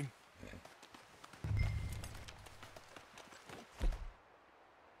 Okay.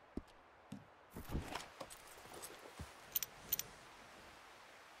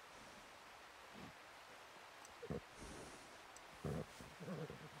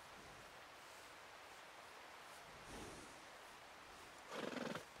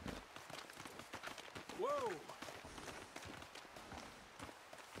 Whoa!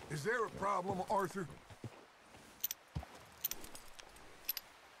 Is there a problem, Arthur?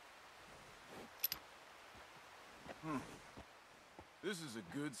 This is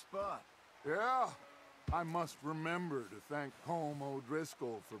a good spot. Yeah. I must remember to thank Colm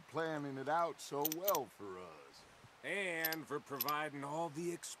O'Driscoll for planning it out so well for us. And for providing all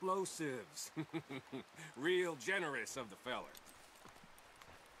the explosives. Real generous of the feller.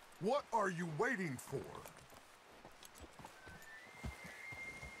 What are you waiting for?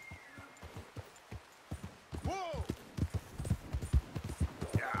 Whoa!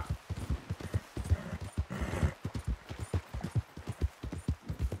 Yeah.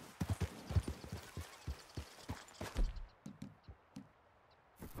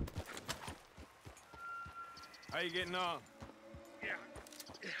 How you getting on? Yeah.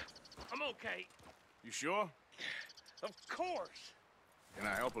 I'm okay. You sure? Of course. Can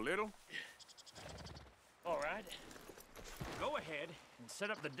I help a little? All right. Go ahead and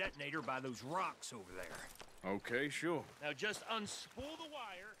set up the detonator by those rocks over there. Okay, sure. Now just unspool the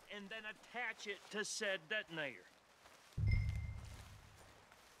wire and then attach it to said detonator.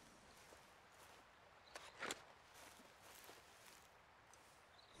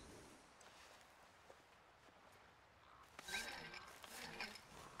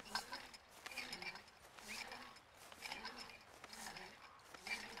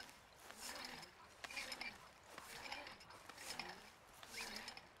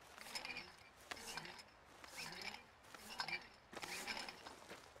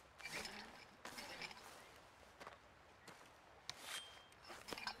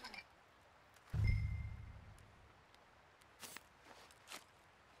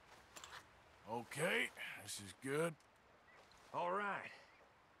 Okay, this is good. All right.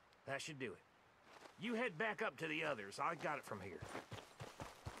 That should do it. You head back up to the others. I got it from here.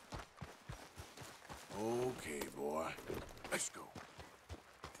 Okay, boy. Let's go.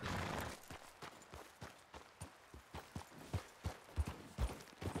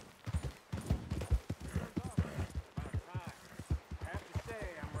 Have to say,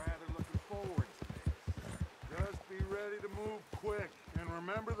 I'm rather looking forward to this. Just be ready to move quick, and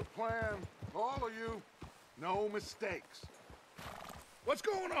remember the plan. All of you, no mistakes. What's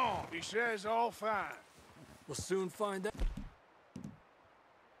going on? He says all fine. We'll soon find out.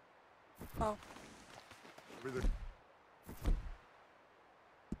 Oh.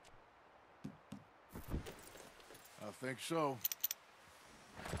 I think so.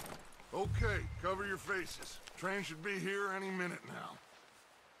 Okay, cover your faces. Train should be here any minute now.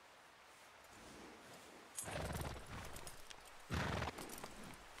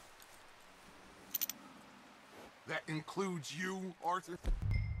 That includes you, Arthur?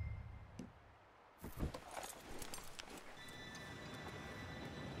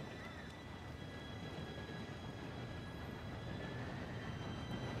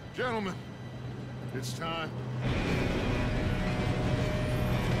 Gentlemen, it's time.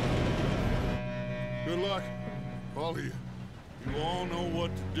 Good luck, all of you. You all know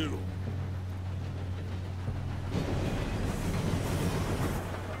what to do.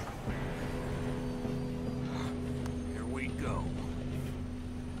 Here we go.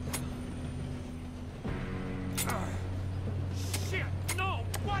 Shit! No!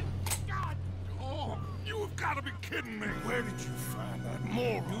 What? God! Oh, you have got to be kidding me. Where did you find that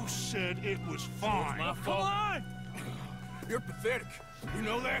moron? You said it was fine. My fault. Come on! You're pathetic. You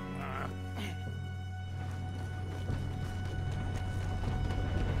know that?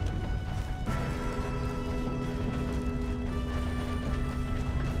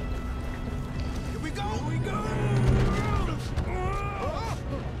 Here we go! Here we go!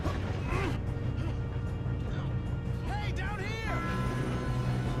 Hey, down here!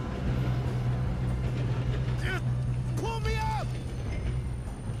 Pull me up!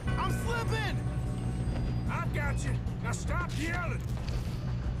 I'm slipping! I've got you. Now stop yelling.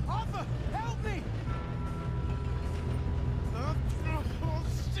 Arthur, help me!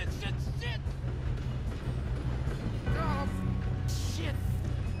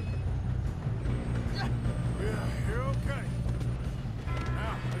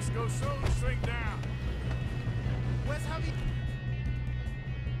 Let's go slow this thing down. Where's Javi?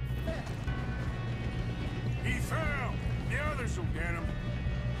 He fell. The others will get him.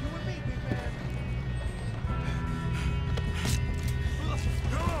 You and me, big man.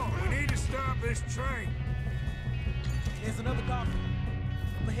 Come on, we need to stop this train. There's another guard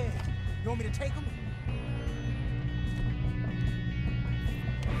up ahead. You want me to take him?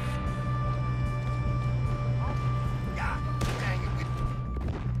 God dang it.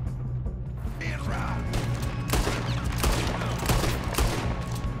 Being robbed.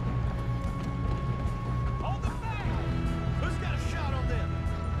 Hold them back! Who's got a shot on them?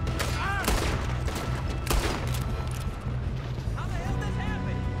 How the hell this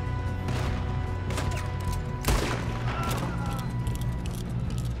happened?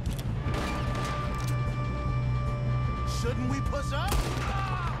 Shouldn't we push up?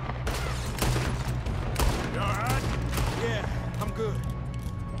 You all right? Yeah, I'm good.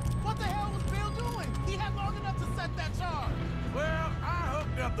 What the hell was Bill doing? He had long enough to set that charge. Well, I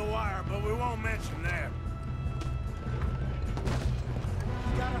hooked up the wire, but we won't mention that.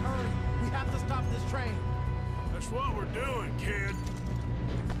 We gotta hurry. We have to stop this train. That's what we're doing, kid.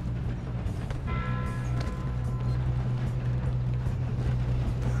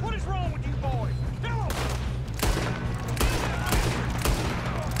 What is wrong with you boys? Tell 'em!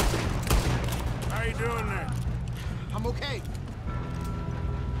 How you doing there? I'm okay.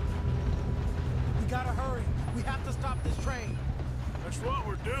 We gotta hurry. We have to stop this train. That's what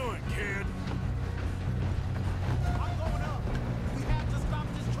we're doing, kid. I'm going up. We have to stop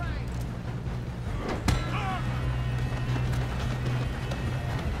this train.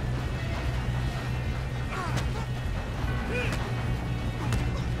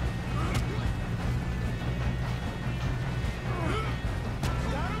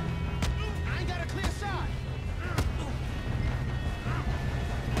 Got him? I ain't got a clear shot.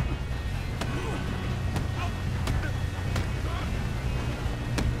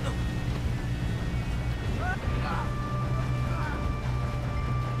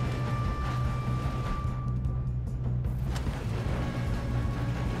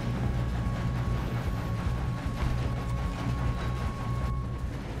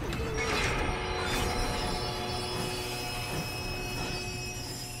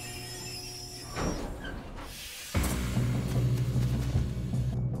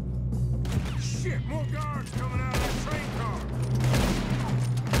 Shit, more guards coming out of that train car.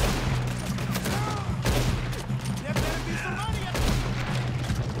 There better be some money up.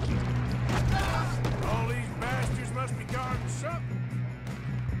 All these bastards must be guarding something.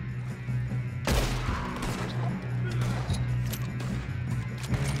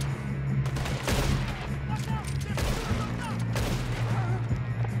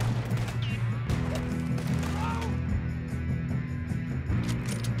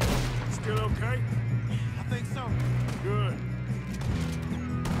 Still okay? I think so. Good.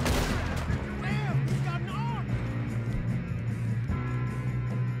 Damn, he's got an arm.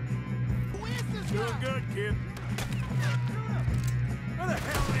 Who is this Doing guy? good, kid. Where the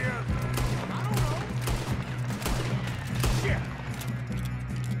hell are the others? I don't know. Shit!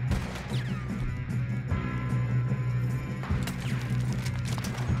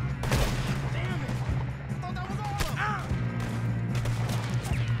 Damn it. I thought that was all of them.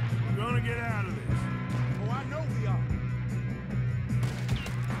 We're gonna get out of this. Oh, I know we are.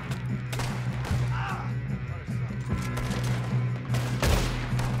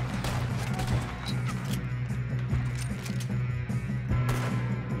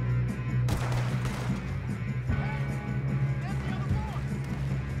 There's the other boy.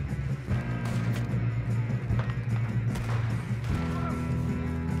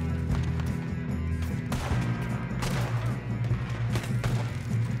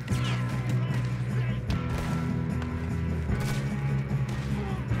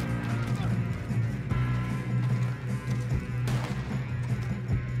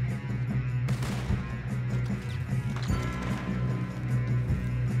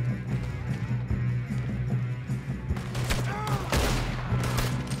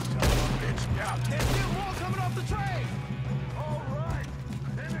 There's still more coming off the train. All right.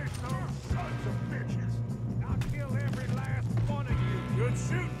 Finish those sons of bitches. I'll kill every last one of you. Good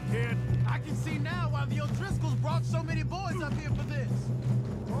shooting, kid. I can see now why the O'Driscolls brought so many boys up here for this.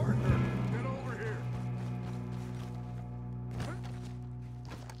 Arthur, get over here.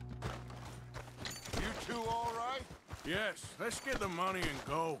 You two all right? Yes, let's get the money and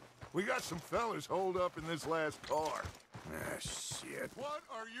go. We got some fellas holed up in this last car. Ah, shit. What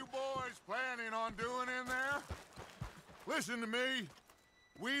are you boys planning on doing in there? Listen to me.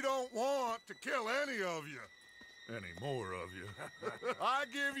 We don't want to kill any of you. any more of you. I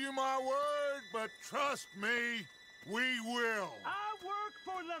give you my word, but trust me, we will. I work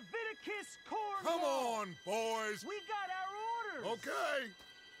for Leviticus Cornwall. Come on, boys. We got our orders. Okay,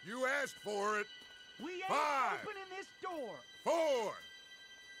 you asked for it. We ain't 5, opening this door. 4,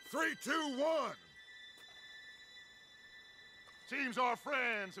 3, 2, 1. Seems our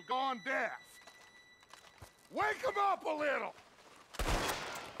friends have gone deaf. Wake them up a little.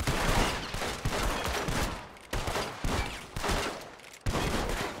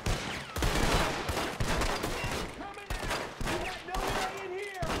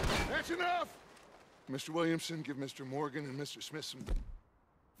 That's enough! Mr. Williamson, give Mr. Morgan and Mr. Smith some...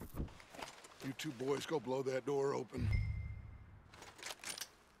 You two boys go blow that door open.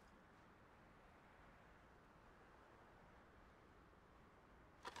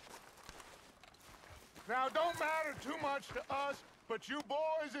 Now, it don't matter too much to us, but you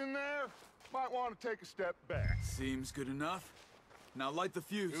boys in there might want to take a step back. Seems good enough. Now light the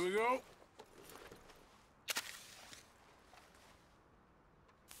fuse. Here we go.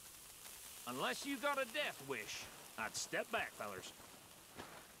 Unless you got a death wish, I'd step back, fellers.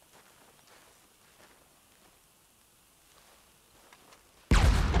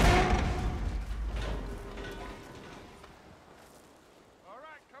 All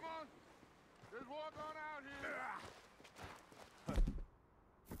right, come on. There's walk on out here.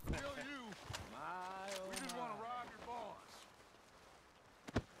 Kill you. We just want to rob your boss.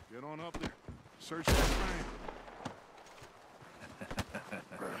 Get on up there. Search that train.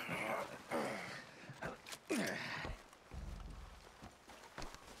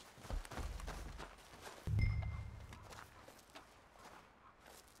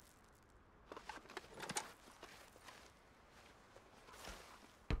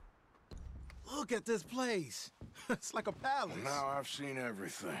 Look at this place. It's like a palace. Now I've seen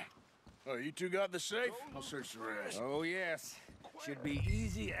everything. Oh, you two got the safe? I'll search the rest. Oh, yes. Should be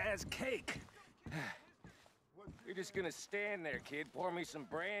easy as cake. You're just gonna stand there, kid. Pour me some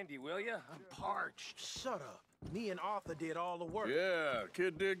brandy, will you? I'm parched. Shut up. Me and Arthur did all the work. Yeah,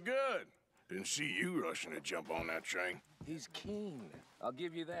 kid did good. Didn't see you rushing to jump on that train. He's keen. I'll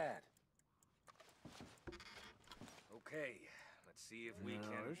give you that. Okay, let's see if we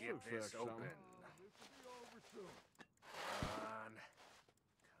can this get looks this like open. something. Come on.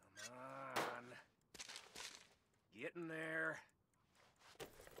 Come on. Get in there.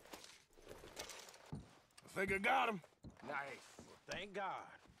 I think I got him. Nice. Well, thank God.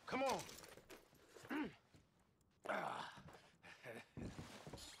 Come on.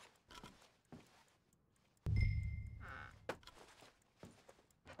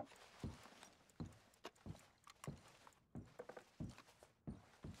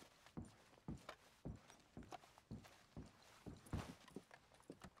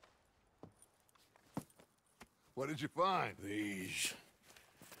 What did you find? These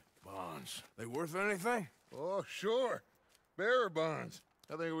bonds. They worth anything? Oh, sure. Bearer bonds.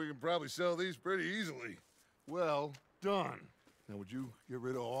 I think we can probably sell these pretty easily. Well done. Now, would you get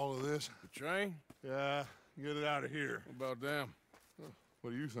rid of all of this? The train? Yeah, get it out of here. What about them?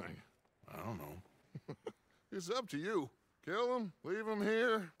 What do you think? I don't know. It's up to you. Kill them, leave them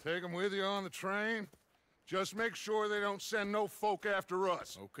here, take them with you on the train. Just make sure they don't send no folk after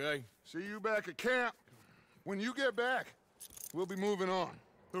us. Okay. See you back at camp. When you get back, we'll be moving on.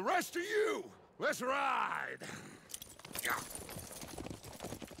 The rest of you, let's ride!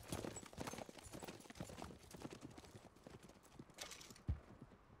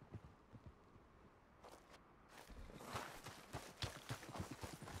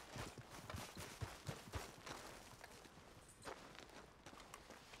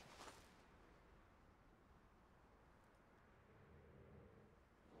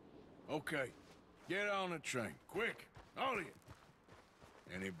 Okay. Get on the train. Quick. All of you.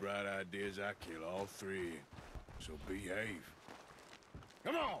 Any bright ideas, I kill all three of you. So behave.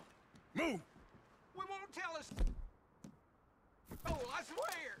 Come on! Move! We won't tell us. Oh, I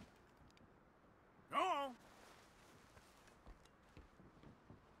swear. Go on!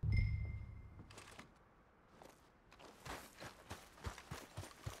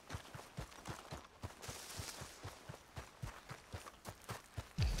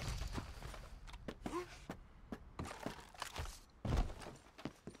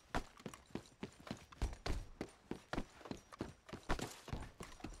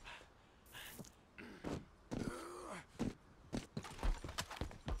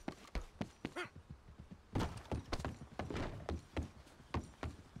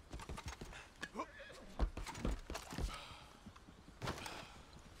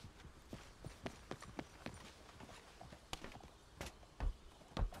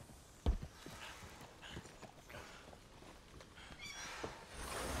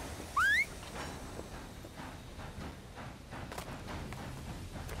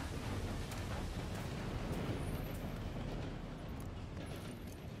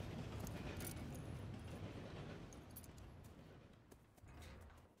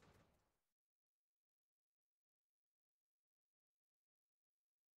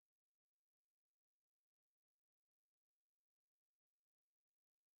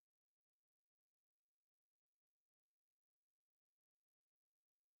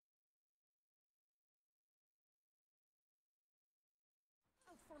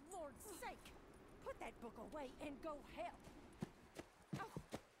 Lord's sake! Put that book away and go help.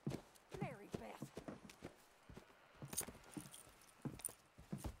 Oh, Mary Beth.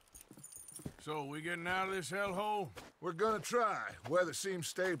 So, we getting out of this hellhole? We're gonna try. Weather seems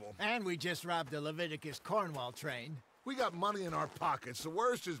stable. And we just robbed the Leviticus Cornwall train. We got money in our pockets. The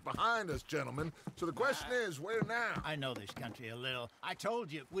worst is behind us, gentlemen. So the question is, where now? I know this country a little. I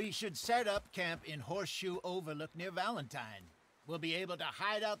told you, we should set up camp in Horseshoe Overlook near Valentine. We'll be able to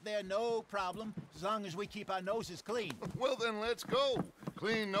hide out there no problem, as long as we keep our noses clean. Well, then let's go.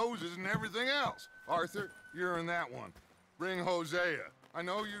 Clean noses and everything else. Arthur, you're in that one. Bring Hosea. I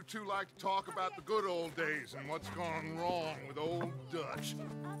know you two like to talk about the good old days and what's gone wrong with old Dutch.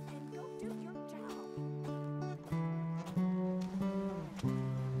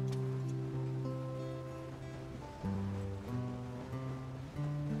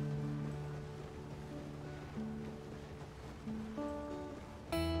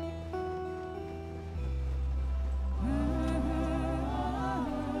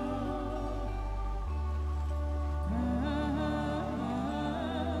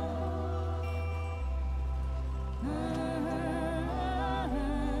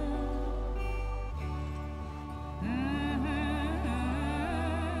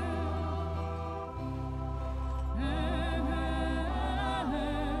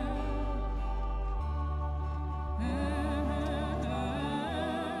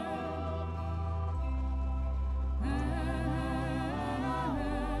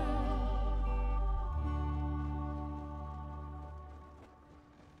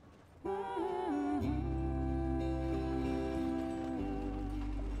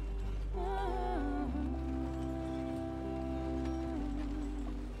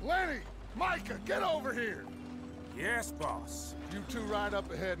 Lenny! Micah, get over here! Yes, boss. You two ride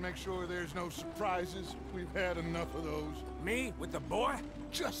up ahead, make sure there's no surprises. We've had enough of those. Me? With the boy?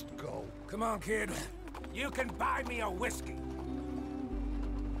 Just go. Come on, kid. You can buy me a whiskey.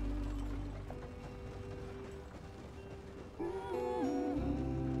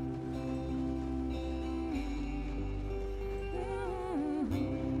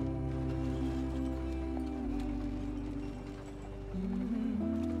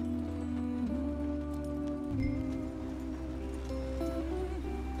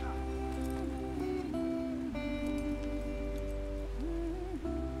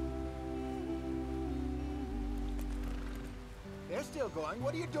 They're still going.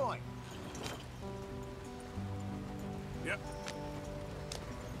 What are you doing? Yep.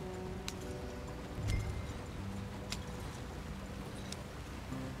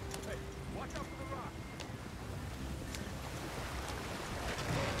 Hey, watch out for the rock.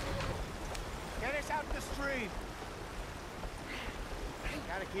 Get us out in the stream.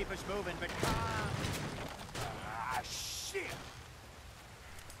 Gotta keep us moving, but calm. Ah, shit!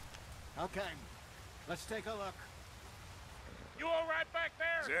 Okay, let's take a look. You all right back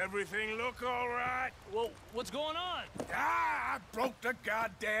there? Does everything look all right? Well, what's going on? Ah, I broke the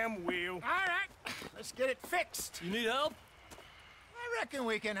goddamn wheel. All right, let's get it fixed. You need help? I reckon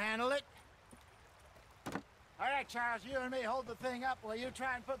we can handle it. All right, Charles, you and me hold the thing up while you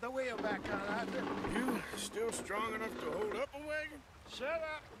try and put the wheel back on, Arthur. You still strong enough to hold up a wagon? Shut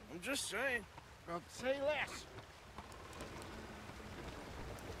up. I'm just saying. Well, say less.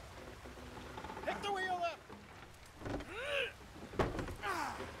 Pick the wheel up.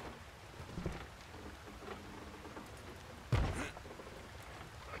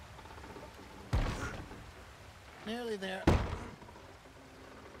 Nearly there.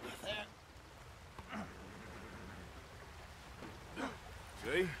 There.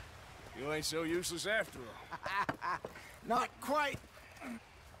 See? You ain't so useless after all. Not quite.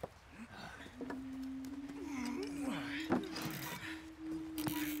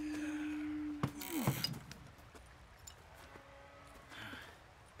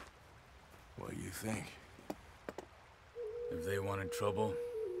 What do you think? If they wanted trouble,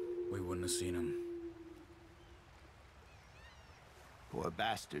 we wouldn't have seen them. Poor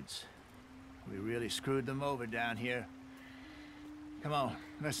bastards. We really screwed them over down here. Come on,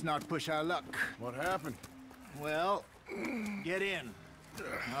 let's not push our luck. What happened? Well, get in.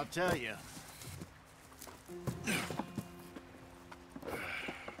 I'll tell you.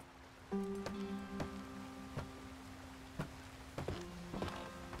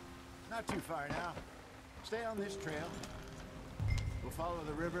 Not too far now. Stay on this trail. We'll follow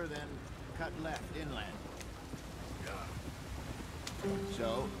the river, then cut left inland.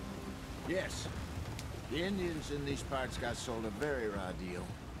 So, yes, the Indians in these parts got sold a very raw deal.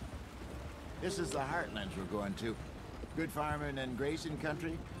 This is the heartlands we're going to. Good farming and grazing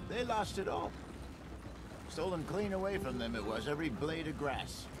country, they lost it all. Stolen clean away from them it was, every blade of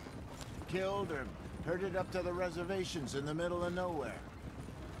grass. killed or herded up to the reservations in the middle of nowhere.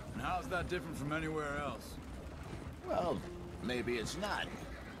 And how's that different from anywhere else? Well, maybe it's not.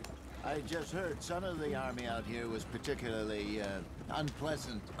 I just heard some of the army out here was particularly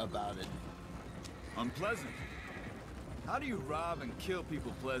unpleasant about it. Unpleasant? How do you rob and kill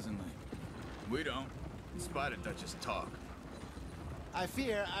people pleasantly? We don't, in spite of Dutch's talk. I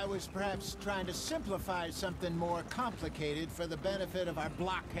fear I was perhaps trying to simplify something more complicated for the benefit of our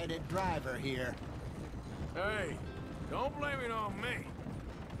block-headed driver here. Hey, don't blame it on me.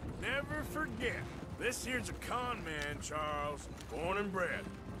 Never forget, this here's a con man, Charles, born and bred.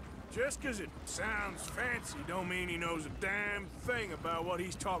 Just 'cause it sounds fancy don't mean he knows a damn thing about what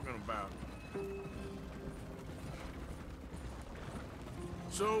he's talking about.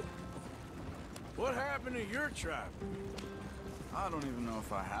 So, what happened to your tribe? I don't even know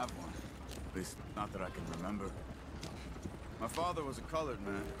if I have one. At least, not that I can remember. My father was a colored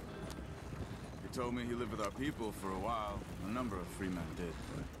man. He told me he lived with our people for a while. A number of free men did,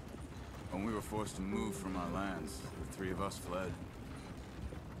 but when we were forced to move from our lands, the three of us fled.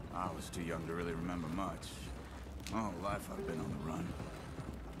 I was too young to really remember much. My whole life I've been on the run.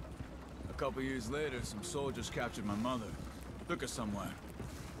 A couple years later, some soldiers captured my mother. Took her somewhere.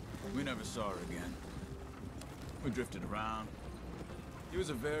 We never saw her again. We drifted around. He was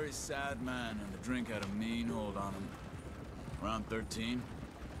a very sad man, and the drink had a mean hold on him. Around 13,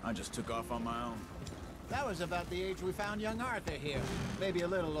 I just took off on my own. That was about the age we found young Arthur here. Maybe a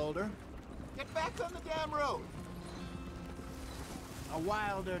little older. Get back on the damn road. A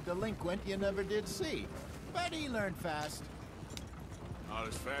wilder delinquent you never did see. But he learned fast. Not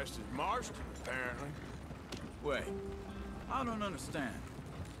as fast as Marston, apparently. Wait, I don't understand.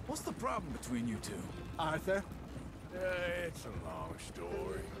 What's the problem between you two? Arthur? It's a long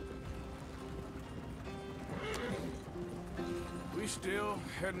story. We still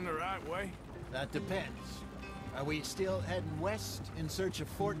heading the right way? That depends. Are we still heading west in search of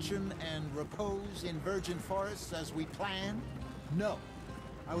fortune and repose in virgin forests as we planned? No.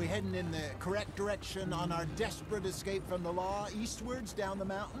 Are we heading in the correct direction on our desperate escape from the law eastwards down the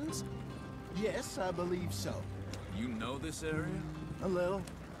mountains? Yes, I believe so. You know this area? A little.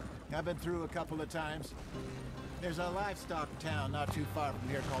 I've been through a couple of times. There's a livestock town not too far from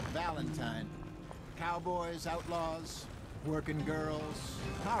here called Valentine. Cowboys, outlaws, working girls,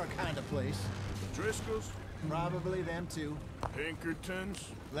 our kind of place. Driscolls? Probably them too. Pinkertons?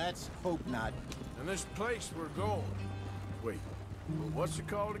 Let's hope not. And this place we're going. Wait, what's it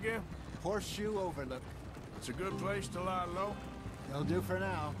called again? Horseshoe Overlook. It's a good place to lie low? It'll do for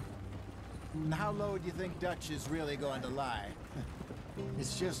now. And how low do you think Dutch is really going to lie?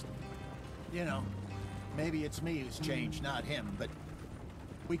 It's just, you know, maybe it's me who's changed, not him, but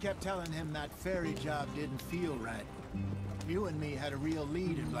we kept telling him that ferry job didn't feel right. You and me had a real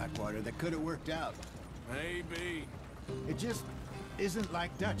lead in Blackwater that could have worked out. Maybe. It just isn't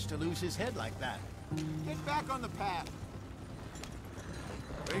like Dutch to lose his head like that. Get back on the path.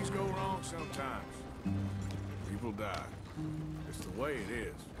 Things go wrong sometimes. People die. It's the way it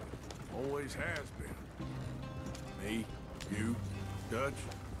is. Always has been. Me, you, Dutch.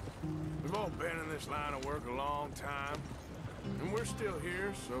 We've all been in this line of work a long time. And we're still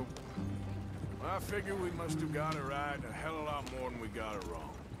here, so... I figure we must have got it right a hell of a lot more than we got it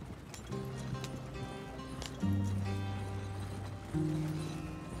wrong.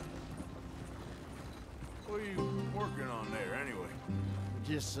 What are you working on there, anyway?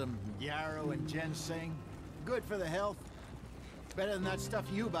 Just some yarrow and ginseng. Good for the health. Better than that stuff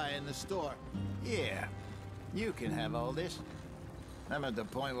you buy in the store. Yeah, you can have all this. I'm at the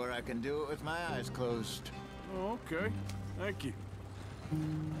point where I can do it with my eyes closed. Oh, okay. Thank you.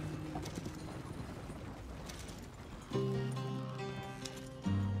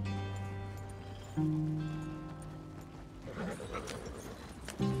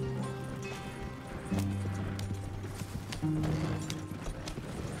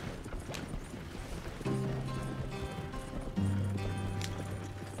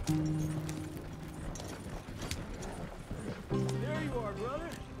 There you are, brother.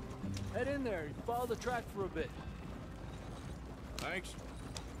 Head in there and follow the track for a bit. Thanks.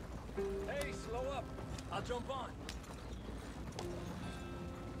 Hey, slow up. I'll jump on.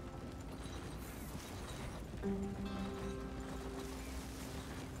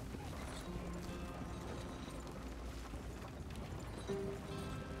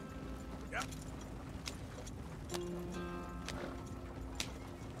 Yeah.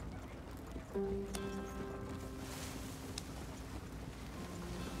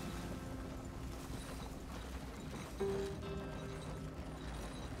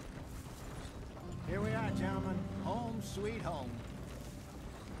 Here we are, gentlemen. Home sweet home.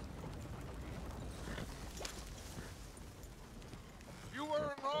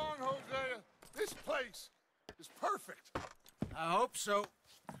 hope so.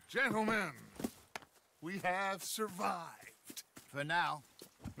 Gentlemen, we have survived. For now.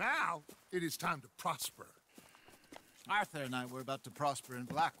 Now, it is time to prosper. Arthur and I were about to prosper in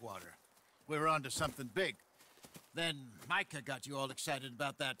Blackwater. We were onto something big. Then Micah got you all excited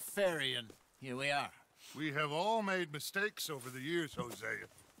about that ferry, and here we are. We have all made mistakes over the years, Hosea.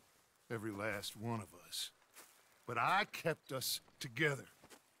 Every last one of us. But I kept us together.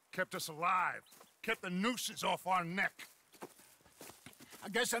 Kept us alive. Kept the nooses off our neck. I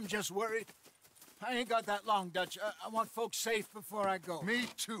guess I'm just worried. I ain't got that long, Dutch. I want folks safe before I go. Me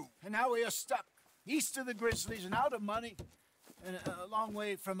too. And now we are stuck. East of the Grizzlies and out of money. And a long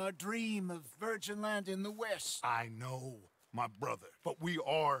way from our dream of virgin land in the west. I know, my brother. But we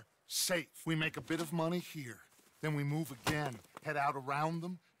are safe. We make a bit of money here. Then we move again. Head out around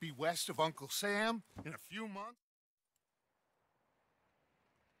them. Be west of Uncle Sam in a few months.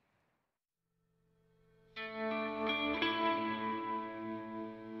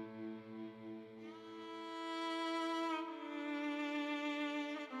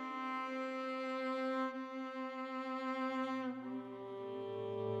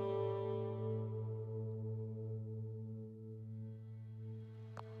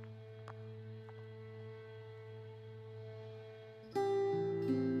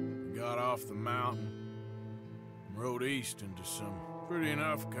 Got off the mountain and rode east into some pretty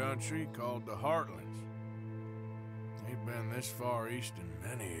enough country called the Heartlands. Ain't been this far east in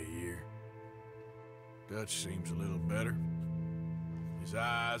many a year. Dutch seems a little better. His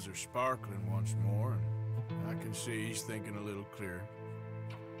eyes are sparkling once more, and I can see he's thinking a little clearer.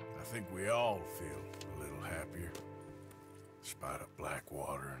 I think we all feel a little happier, despite of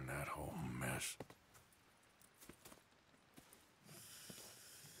Blackwater and that whole mess.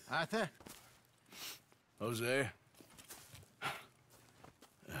 Arthur? Jose?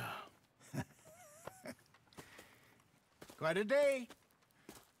 Quite a day.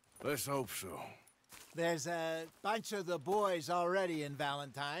 Let's hope so. There's a bunch of the boys already in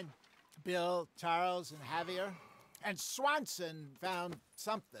Valentine. Bill, Charles, and Javier. And Swanson found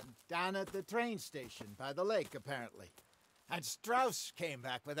something down at the train station by the lake, apparently. And Strauss came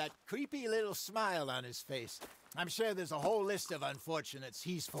back with that creepy little smile on his face. I'm sure there's a whole list of unfortunates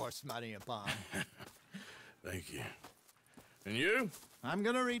he's forced money upon. Thank you. And you? I'm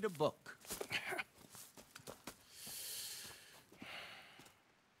gonna read a book.